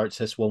notice he starts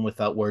this one with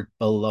that word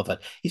beloved.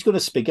 He's going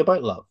to speak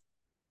about love.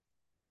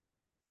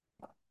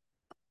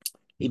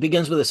 He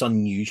begins with this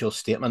unusual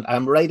statement.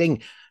 I'm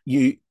writing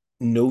you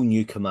no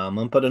new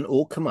commandment, but an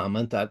old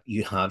commandment that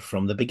you had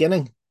from the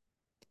beginning.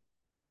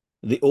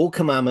 The old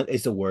commandment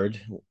is the word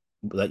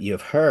that you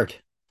have heard.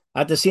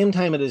 At the same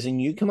time, it is a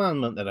new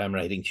commandment that I'm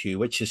writing to you,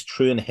 which is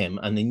true in him,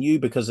 and the new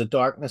because the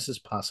darkness is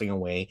passing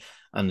away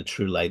and the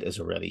true light is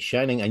already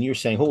shining. And you're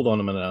saying, hold on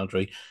a minute,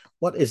 Andrew,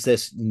 what is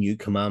this new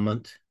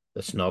commandment?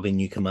 That's not a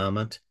new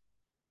commandment.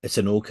 It's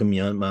an old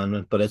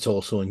commandment, but it's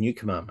also a new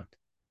commandment.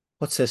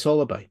 What's this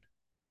all about?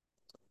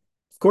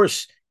 Of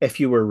course, if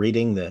you were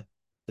reading the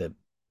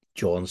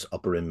John's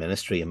upper room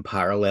ministry in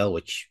parallel,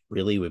 which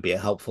really would be a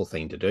helpful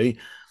thing to do,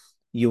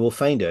 you will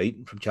find out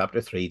from chapter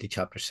 3 to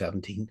chapter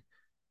 17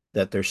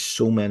 that there's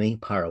so many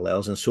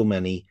parallels and so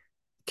many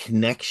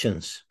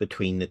connections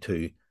between the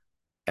two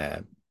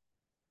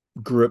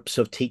groups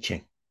of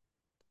teaching.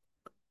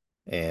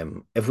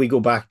 If we go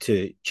back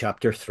to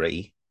chapter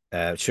 3,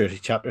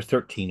 chapter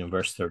 13 and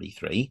verse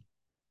 33,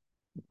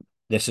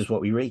 this is what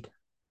we read.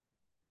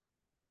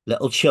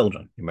 Little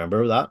children,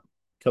 remember that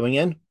coming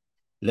in?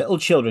 Little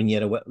children,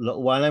 yet a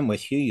little while I'm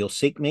with you, you'll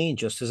seek me,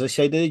 just as I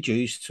say to the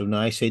Jews, so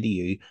now I say to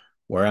you,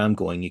 where I'm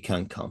going, you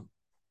can't come.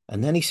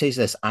 And then he says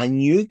this, a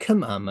new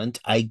commandment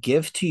I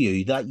give to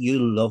you, that you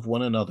love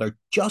one another,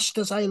 just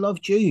as I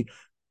loved you,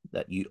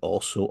 that you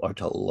also are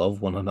to love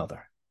one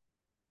another.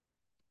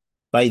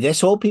 By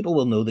this, all people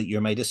will know that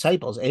you're my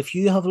disciples, if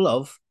you have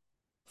love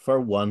for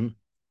one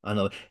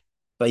another.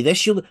 By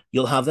this,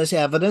 you'll have this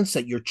evidence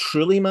that you're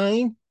truly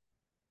mine,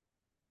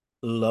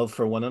 love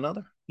for one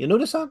another. You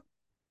notice that?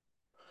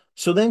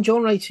 So then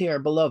John writes here,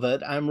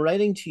 beloved, I'm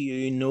writing to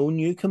you no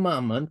new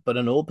commandment, but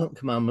an old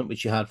commandment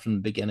which you had from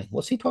the beginning.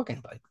 What's he talking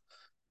about?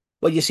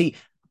 Well, you see,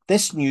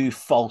 this new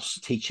false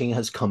teaching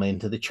has come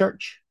into the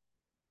church.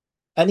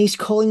 And he's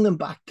calling them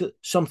back to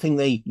something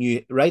they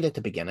knew right at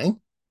the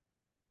beginning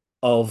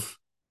of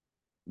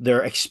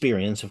their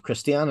experience of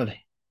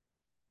Christianity.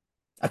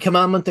 A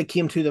commandment that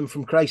came to them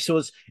from Christ. So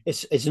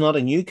it's not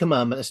a new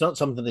commandment. It's not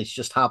something that's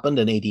just happened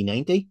in AD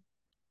 90.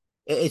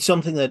 It's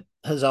something that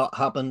has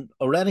happened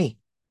already.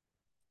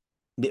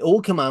 The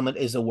old commandment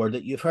is a word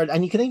that you've heard.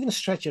 And you can even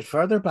stretch it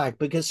further back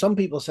because some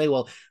people say,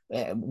 well,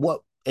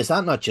 what is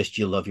that not just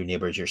you love your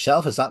neighbor as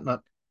yourself? Is that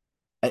not,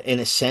 in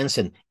a sense,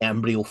 in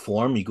embryo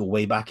form? You go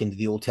way back into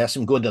the Old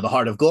Testament, go into the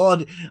heart of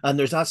God, and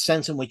there's that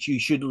sense in which you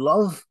should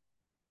love.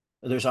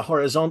 There's a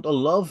horizontal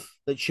love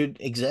that should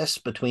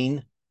exist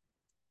between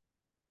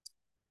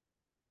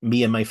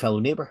me and my fellow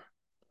neighbor.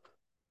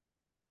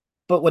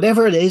 But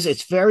whatever it is,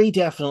 it's very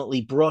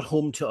definitely brought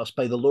home to us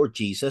by the Lord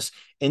Jesus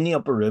in the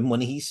upper room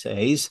when he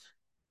says,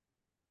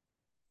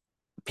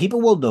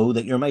 people will know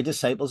that you're my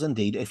disciples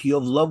indeed if you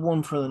have loved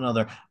one for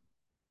another,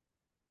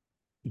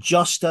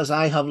 just as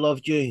I have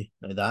loved you.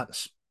 Now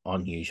that's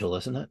unusual,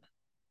 isn't it?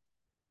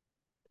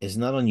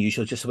 Isn't that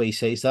unusual, just the way he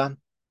says that?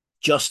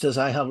 Just as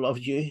I have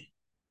loved you.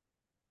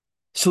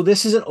 So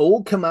this is an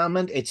old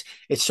commandment. It's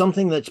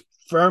something that's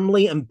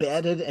firmly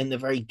embedded in the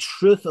very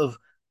truth of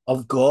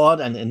God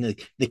and in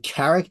the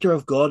character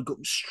of God,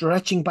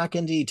 stretching back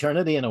into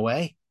eternity in a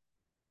way.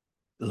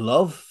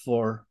 Love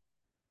for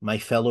my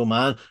fellow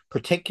man,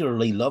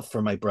 particularly love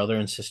for my brother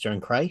and sister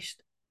in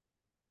Christ.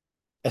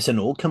 It's an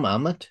old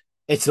commandment.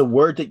 It's the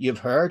word that you've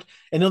heard.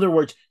 In other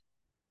words,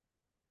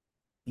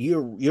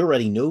 you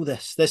already know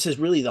this. This is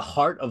really the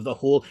heart of the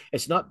whole.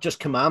 It's not just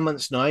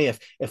commandments now. If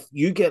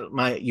you get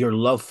your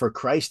love for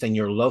Christ and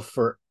your love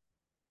for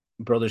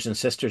brothers and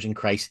sisters in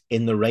Christ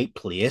in the right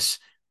place,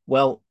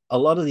 well, a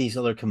lot of these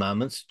other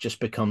commandments just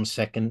become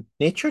second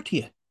nature to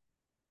you.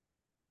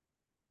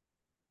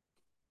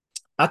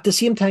 At the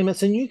same time,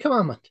 it's a new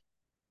commandment.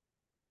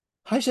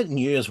 How's it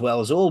new as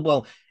well as old?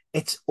 Well,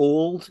 it's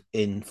old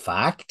in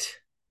fact,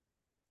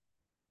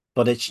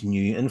 but it's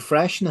new in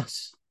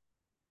freshness.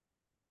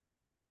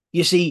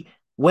 You see,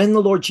 when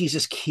the Lord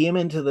Jesus came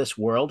into this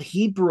world,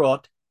 he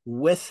brought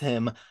with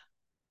him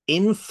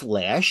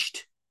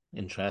infleshed,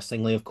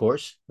 interestingly, of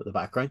course, with the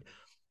background,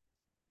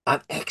 an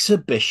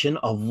exhibition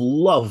of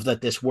love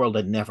that this world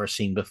had never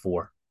seen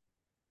before.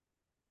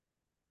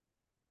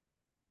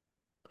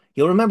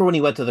 You'll remember when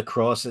he went to the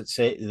cross,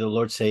 the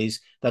Lord says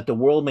that the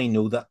world may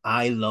know that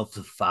I love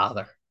the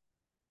Father.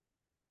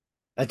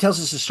 It tells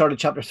us at the start of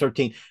chapter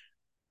 13,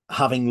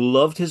 having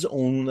loved his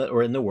own that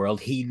were in the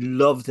world, he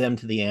loved them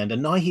to the end.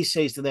 And now he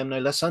says to them, now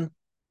listen,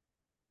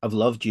 I've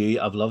loved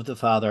you, I've loved the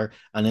Father.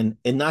 And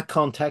in that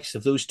context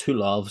of those two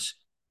loves,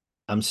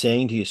 I'm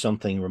saying to you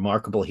something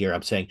remarkable here.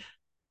 I'm saying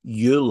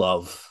you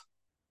love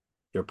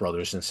your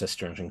brothers and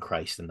sisters in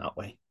Christ in that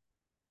way.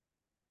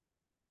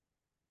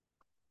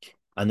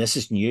 And this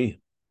is new.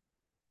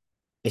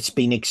 It's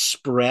been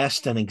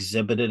expressed and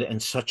exhibited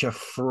in such a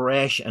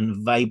fresh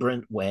and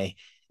vibrant way.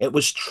 It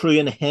was true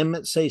in him,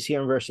 it says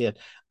here in verse 8,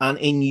 and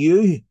in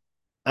you.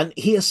 And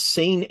he has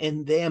seen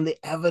in them the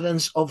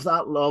evidence of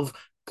that love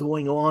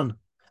going on.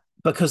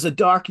 Because the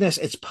darkness,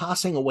 it's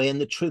passing away and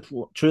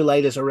the true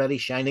light is already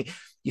shining.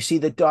 You see,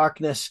 the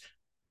darkness,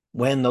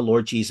 when the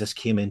Lord Jesus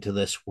came into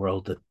this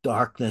world, the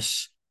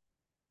darkness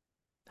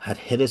had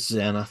hit its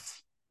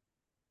zenith.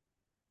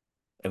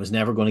 It was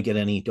never going to get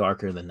any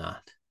darker than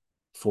that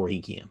before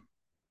he came.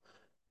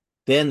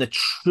 Then the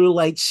true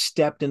light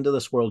stepped into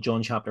this world,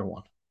 John chapter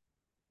 1.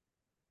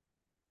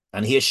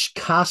 And he has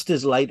cast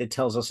his light, it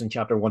tells us in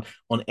chapter 1,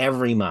 on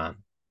every man.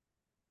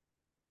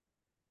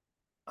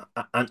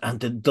 And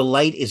the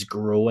light is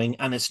growing,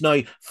 and it's now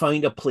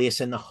found a place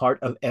in the heart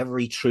of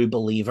every true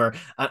believer,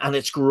 and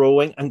it's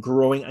growing and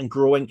growing and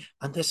growing.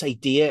 And this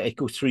idea, it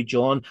goes through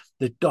John,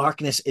 the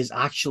darkness is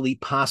actually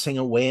passing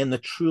away and the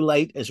true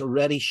light is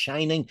already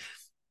shining.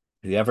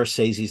 Whoever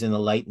says he's in the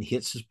light and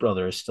hates his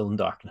brother is still in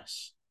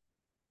darkness.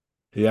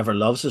 Whoever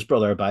loves his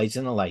brother abides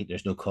in the light.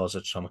 There's no cause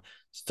of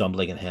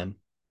stumbling in him.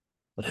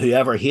 But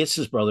whoever hates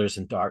his brother is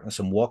in darkness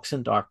and walks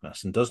in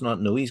darkness and does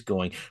not know he's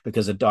going,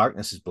 because the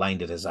darkness has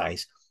blinded his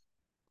eyes.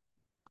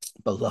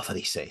 Beloved,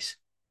 he says,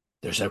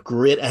 there's a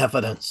great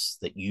evidence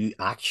that you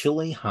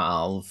actually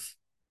have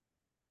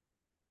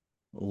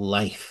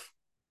life,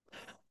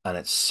 and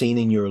it's seen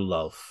in your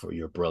love for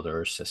your brother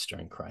or sister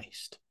in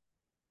Christ.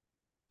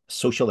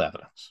 Social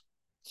evidence.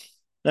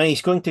 Now,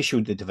 he's going to show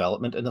the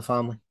development in the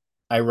family.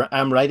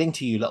 I'm writing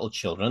to you, little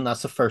children.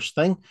 That's the first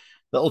thing.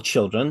 Little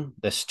children,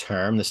 this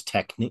term, this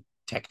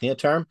technia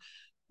term,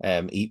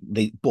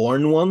 the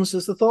born ones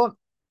is the thought,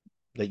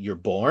 that you're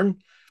born.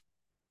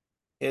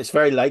 It's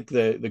very like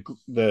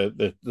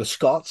the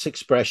Scots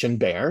expression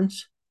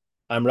bairns.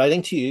 I'm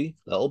writing to you,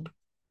 little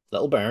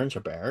bairns or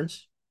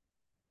bairns,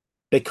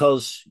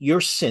 because your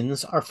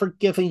sins are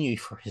forgiven you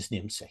for his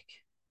name's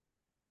sake.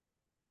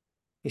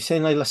 He's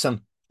saying, like,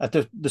 listen, at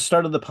the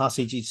start of the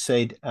passage, he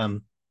said, my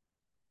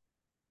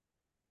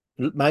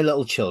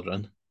little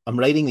children, I'm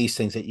writing these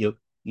things that you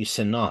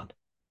sin not.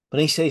 But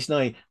he says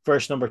now,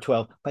 verse number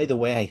 12, by the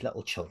way,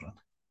 little children,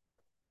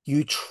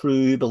 you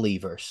true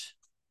believers,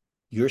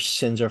 your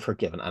sins are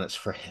forgiven, and it's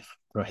for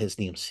his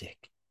name's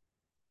sake.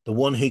 The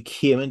one who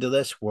came into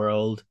this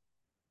world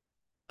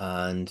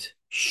and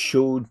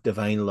showed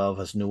divine love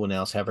as no one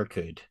else ever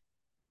could.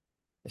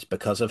 It's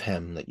because of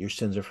him that your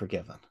sins are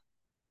forgiven.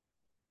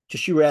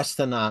 Just you rest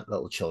in that,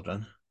 little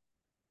children.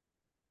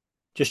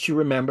 Just you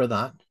remember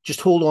that. Just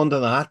hold on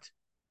to that.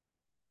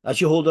 As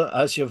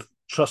you've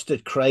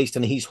trusted Christ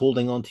and he's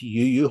holding on to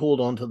you, you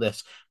hold on to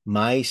this.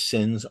 My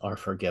sins are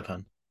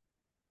forgiven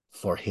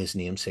for his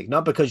name's sake.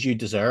 Not because you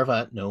deserve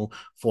it, no,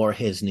 for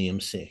his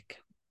name's sake.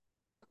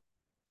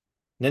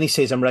 And then he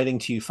says, I'm writing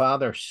to you,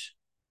 fathers,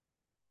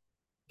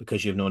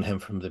 because you've known him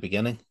from the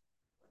beginning.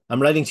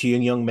 I'm writing to you,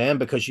 young men,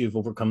 because you've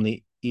overcome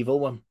the evil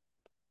one.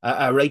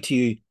 I write to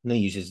you, and he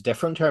uses a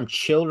different term,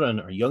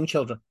 children or young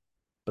children,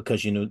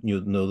 because you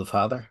know the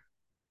Father.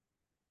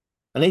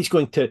 And he's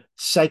going to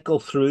cycle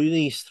through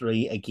these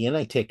three again,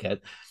 I take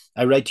it.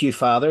 I write to you,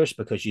 fathers,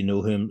 because you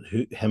know him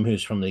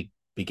who's from the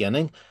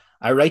beginning.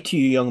 I write to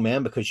you, young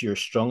men, because you're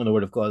strong and the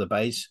word of God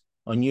abides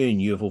on you,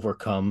 and you have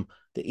overcome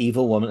the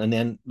evil woman. And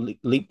then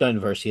leap down to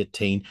verse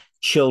 18,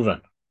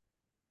 children.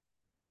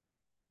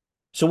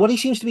 So what he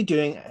seems to be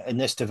doing in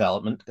this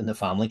development in the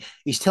family,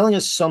 he's telling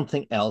us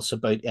something else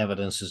about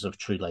evidences of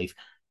true life.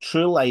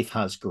 True life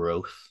has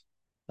growth.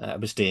 I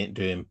was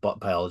doing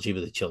biology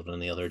with the children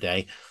the other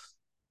day,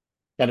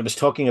 and it was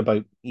talking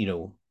about,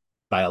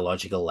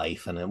 biological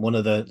life. And one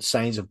of the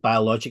signs of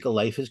biological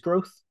life is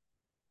growth.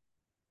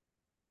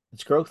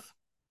 It's growth.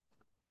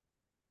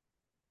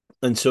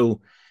 And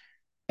so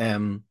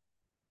as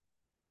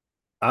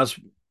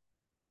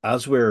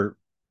we're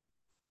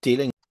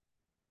dealing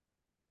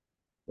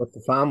with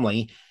the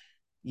family,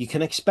 you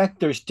can expect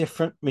there's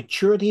different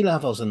maturity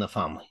levels in the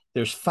family.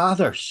 There's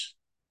fathers.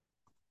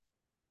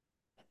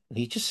 And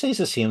he just says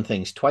the same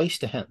things twice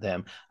to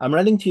them. I'm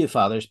writing to you,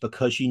 fathers,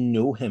 because you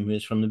know him who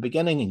is from the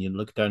beginning. And you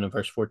look down in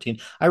verse 14.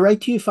 I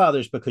write to you,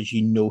 fathers, because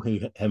you know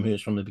him who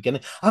is from the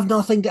beginning. I've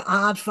nothing to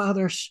add,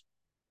 fathers.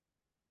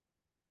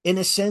 In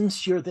a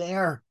sense, you're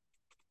there.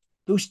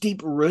 Those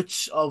deep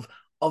roots of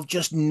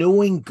just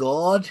knowing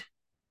God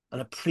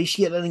and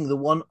appreciating the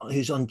one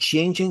who's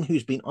unchanging,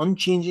 who's been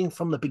unchanging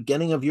from the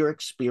beginning of your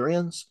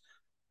experience,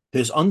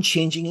 who's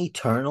unchanging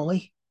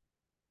eternally.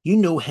 You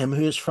know him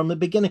who is from the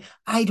beginning.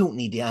 I don't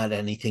need to add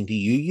anything to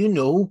you. You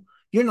know,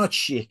 you're not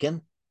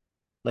shaken.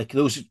 Like I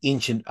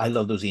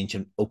love those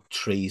ancient oak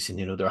trees,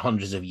 and they're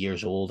hundreds of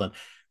years old,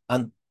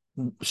 and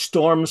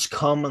storms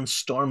come and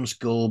storms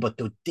go, but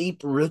the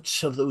deep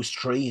roots of those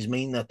trees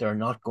mean that they're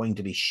not going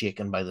to be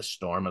shaken by the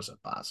storm as it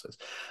passes.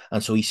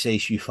 And so he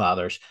says, you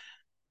fathers,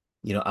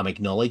 I'm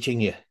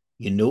acknowledging you.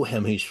 You know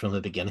him who's from the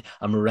beginning.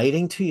 I'm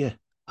writing to you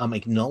I'm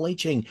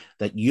acknowledging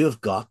that you've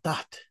got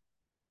that.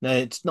 Now,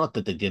 it's not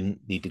that they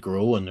didn't need to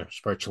grow in their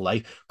spiritual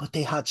life, but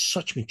they had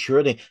such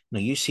maturity. Now,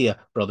 you see a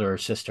brother or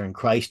sister in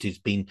Christ who's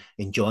been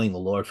enjoying the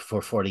Lord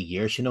for 40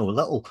 years, a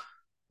little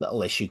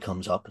issue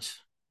comes up,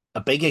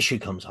 a big issue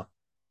comes up.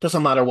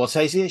 Doesn't matter what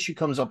size the issue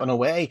comes up in a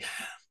way.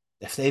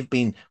 If they've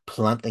been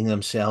planting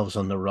themselves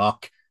on the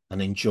rock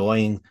and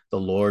enjoying the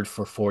Lord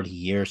for 40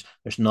 years,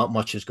 there's not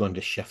much is going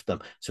to shift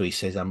them. So he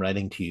says, I'm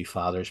writing to you,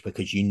 fathers,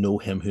 because you know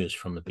him who is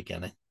from the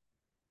beginning.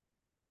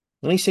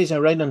 And he says, I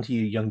write unto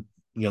you,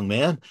 young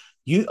man,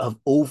 you have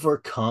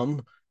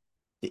overcome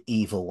the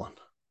evil one.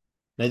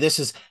 Now, this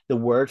is the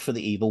word for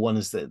the evil one,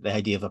 is the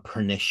idea of a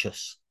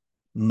pernicious,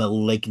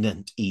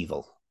 malignant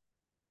evil.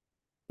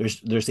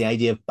 There's the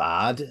idea of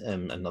bad,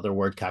 another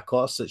word,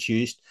 kakos, that's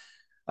used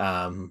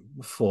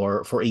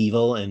for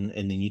evil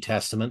in the New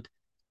Testament.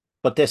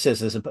 But this is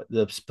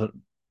the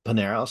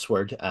poneros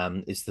word,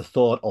 is the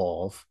thought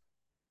of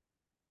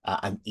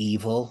an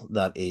evil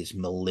that is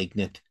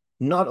malignant.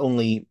 Not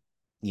only,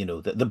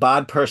 the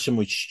bad person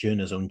would stew in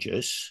his own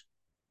juice.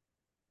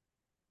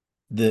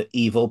 The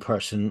evil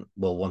person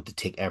will want to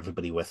take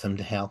everybody with him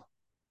to hell.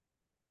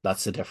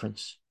 That's the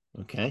difference.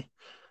 Okay.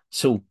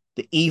 So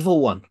the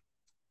evil one,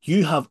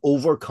 you have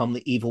overcome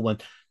the evil one.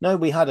 Now,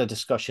 we had a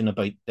discussion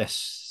about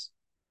this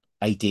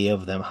idea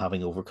of them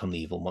having overcome the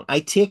evil one. I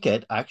take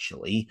it,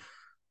 actually,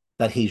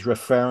 that he's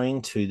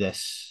referring to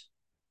this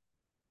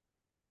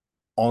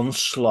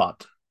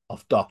onslaught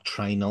of a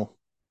doctrinal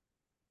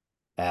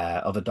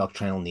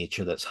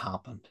nature that's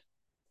happened.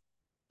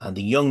 And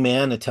the young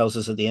man, it tells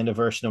us at the end of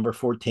verse number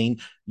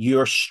 14,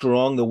 you're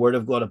strong, the word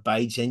of God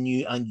abides in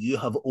you, and you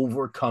have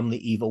overcome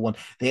the evil one.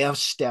 They have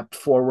stepped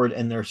forward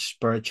in their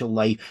spiritual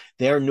life.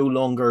 They're no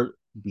longer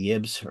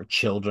babes or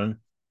children.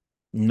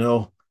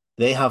 No,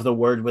 they have the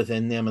word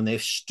within them, and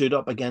they've stood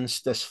up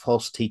against this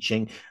false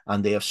teaching,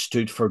 and they have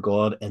stood for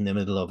God in the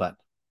middle of it.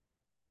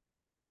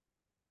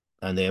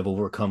 And they have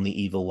overcome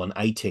the evil one.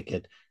 I take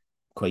it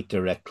quite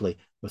directly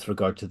with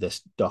regard to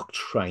this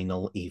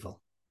doctrinal evil.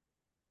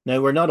 Now,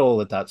 we're not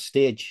all at that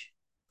stage,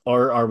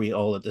 or are we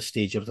all at the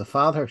stage of the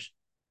fathers?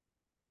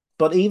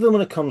 But even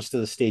when it comes to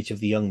the stage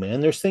of the young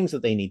men, there's things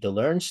that they need to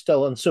learn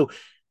still. And so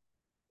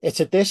it's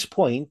at this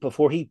point,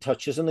 before he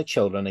touches on the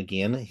children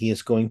again, he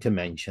is going to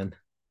mention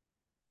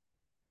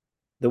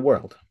the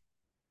world.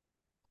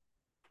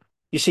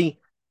 You see,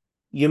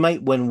 you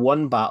might win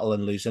one battle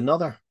and lose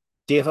another.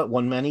 David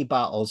won many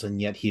battles,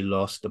 and yet he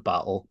lost the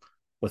battle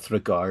with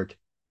regard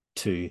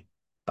to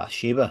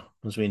Bathsheba,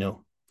 as we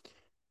know.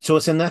 So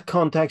it's in that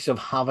context of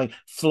having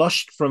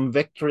flushed from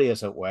victory,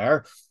 as it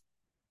were,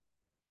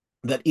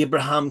 that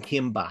Abraham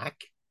came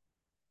back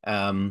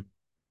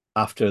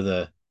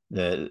after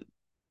the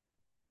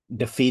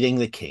defeating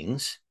the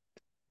kings,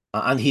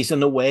 and he's in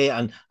the way,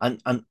 and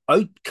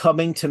out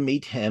coming to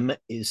meet him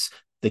is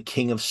the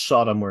king of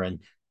Sodom. We're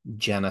in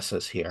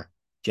Genesis here,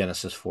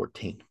 Genesis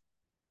 14.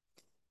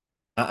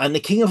 And the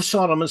king of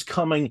Sodom is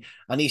coming,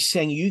 and he's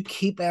saying, you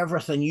keep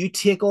everything. You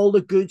take all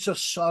the goods of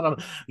Sodom.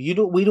 We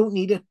don't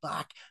need it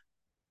back.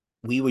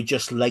 We would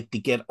just like to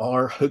get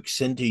our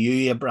hooks into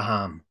you,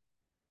 Abraham.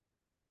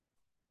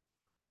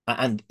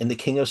 And the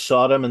king of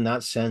Sodom, in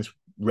that sense,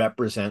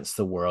 represents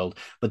the world.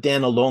 But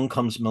then along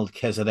comes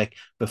Melchizedek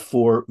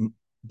before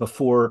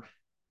the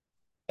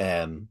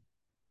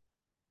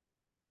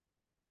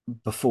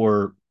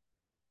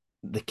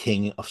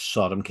king of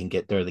Sodom can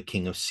get there. The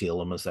king of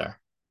Salem is there.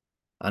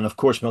 And of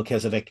course,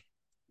 Melchizedek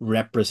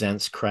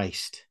represents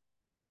Christ.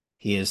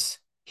 He is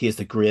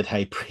the great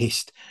high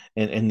priest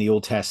in the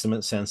Old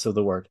Testament sense of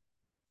the word.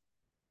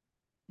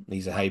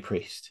 He's a high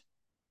priest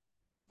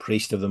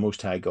of the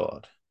Most High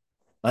God.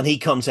 And he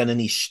comes in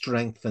and he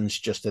strengthens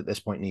just at this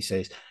point, and he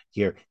says,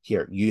 here,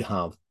 you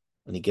have,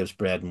 and he gives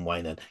bread and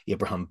wine, and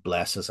Abraham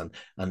blesses,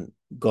 and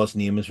God's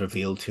name is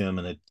revealed to him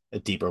in a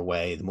deeper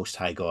way, the Most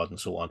High God, and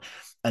so on.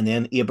 And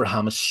then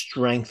Abraham is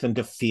strengthened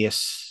to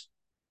face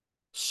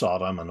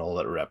Sodom and all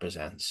that it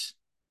represents.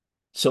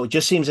 So it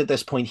just seems at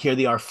this point here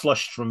they are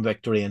flushed from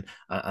victory,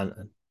 and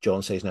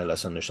John says, now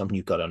listen, there's something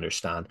you've got to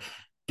understand.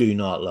 Do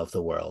not love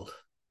the world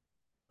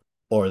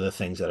or the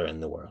things that are in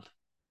the world.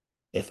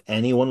 If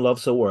anyone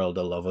loves the world,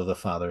 the love of the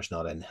Father is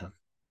not in him.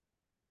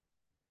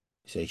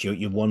 He says,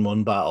 you've won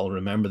one battle.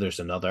 Remember, there's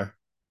another.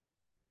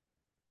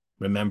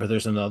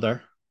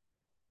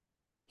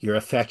 Your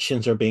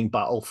affections are being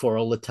battled for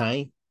all the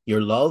time.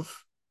 Your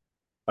love.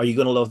 Are you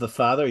going to love the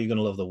Father? Or are you going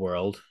to love the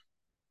world?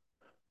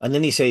 And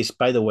then he says,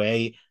 by the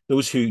way,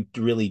 those who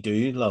really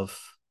do love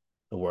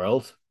the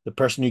world, the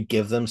person who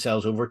give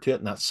themselves over to it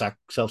in that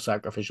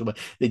self-sacrificial way,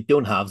 they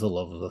don't have the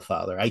love of the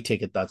Father. I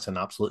take it that's an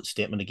absolute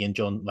statement. Again,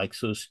 John likes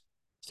those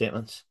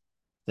statements.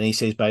 Then he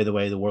says, by the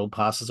way, the world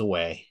passes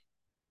away.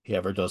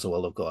 Whoever does the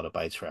will of God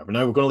abides forever.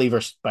 Now, we're going to leave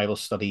our Bible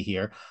study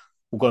here.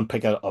 We're going to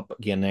pick it up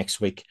again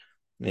next week.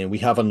 And we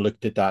haven't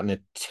looked at that in a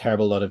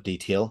terrible lot of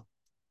detail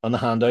on the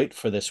handout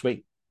for this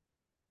week.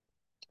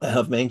 I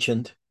have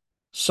mentioned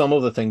some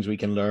of the things we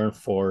can learn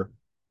for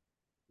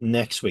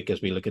next week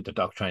as we look at the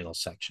doctrinal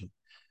section.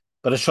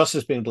 But I trust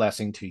it's been a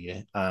blessing to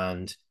you.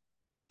 And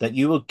that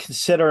you will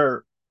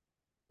consider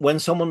when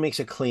someone makes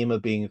a claim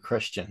of being a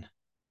Christian,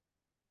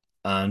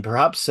 and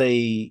perhaps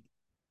there's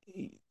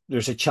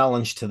a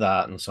challenge to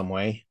that in some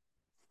way.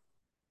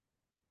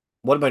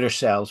 What about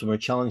ourselves when we're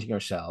challenging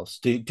ourselves?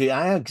 Do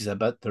I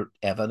exhibit the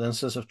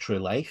evidences of true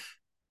life?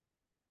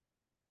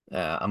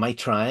 Am I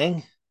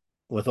trying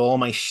with all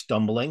my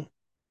stumbling?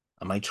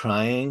 Am I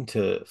trying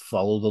to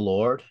follow the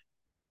Lord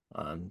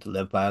and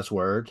live by His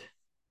word?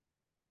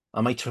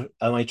 Am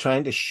I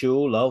trying to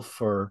show love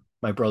for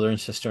my brother and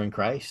sister in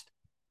Christ?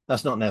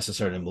 That's not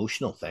necessarily an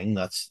emotional thing.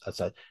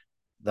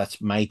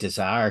 That's my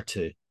desire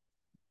to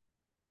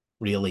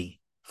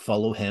really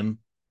follow Him,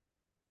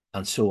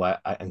 and so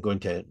I'm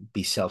going to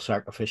be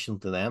self-sacrificial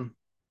to them.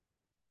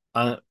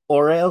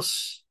 Or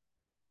else,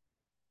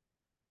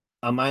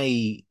 am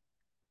I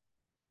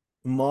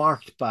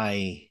marked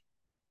by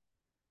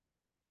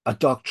a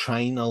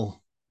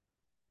doctrinal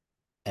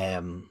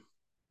um,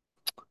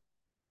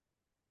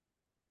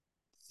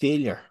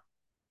 failure,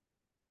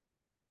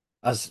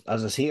 as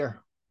is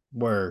here,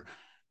 where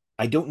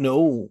I don't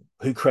know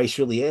who Christ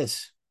really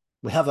is?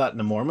 We have that in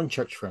the Mormon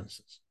Church, for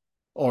instance,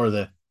 or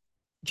the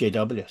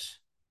JWs,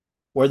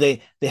 where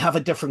they have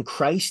a different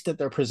Christ that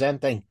they're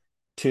presenting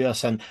to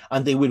us, and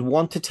they would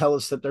want to tell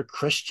us that they're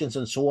Christians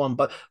and so on,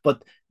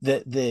 but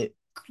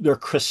their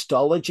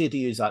Christology, to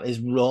use that, is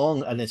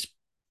wrong, and it's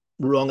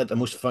wrong at the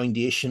most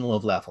foundational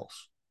of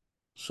levels.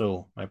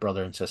 So, my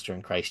brother and sister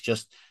in Christ,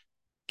 just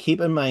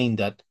keep in mind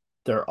that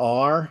there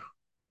are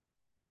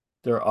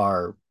there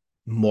are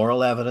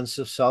moral evidence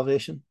of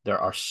salvation, there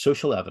are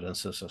social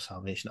evidences of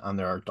salvation, and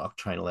there are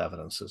doctrinal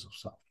evidences of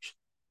salvation.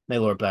 May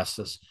Lord bless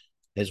us,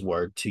 His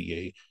word to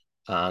you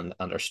and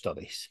our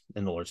studies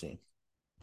in the Lord's name.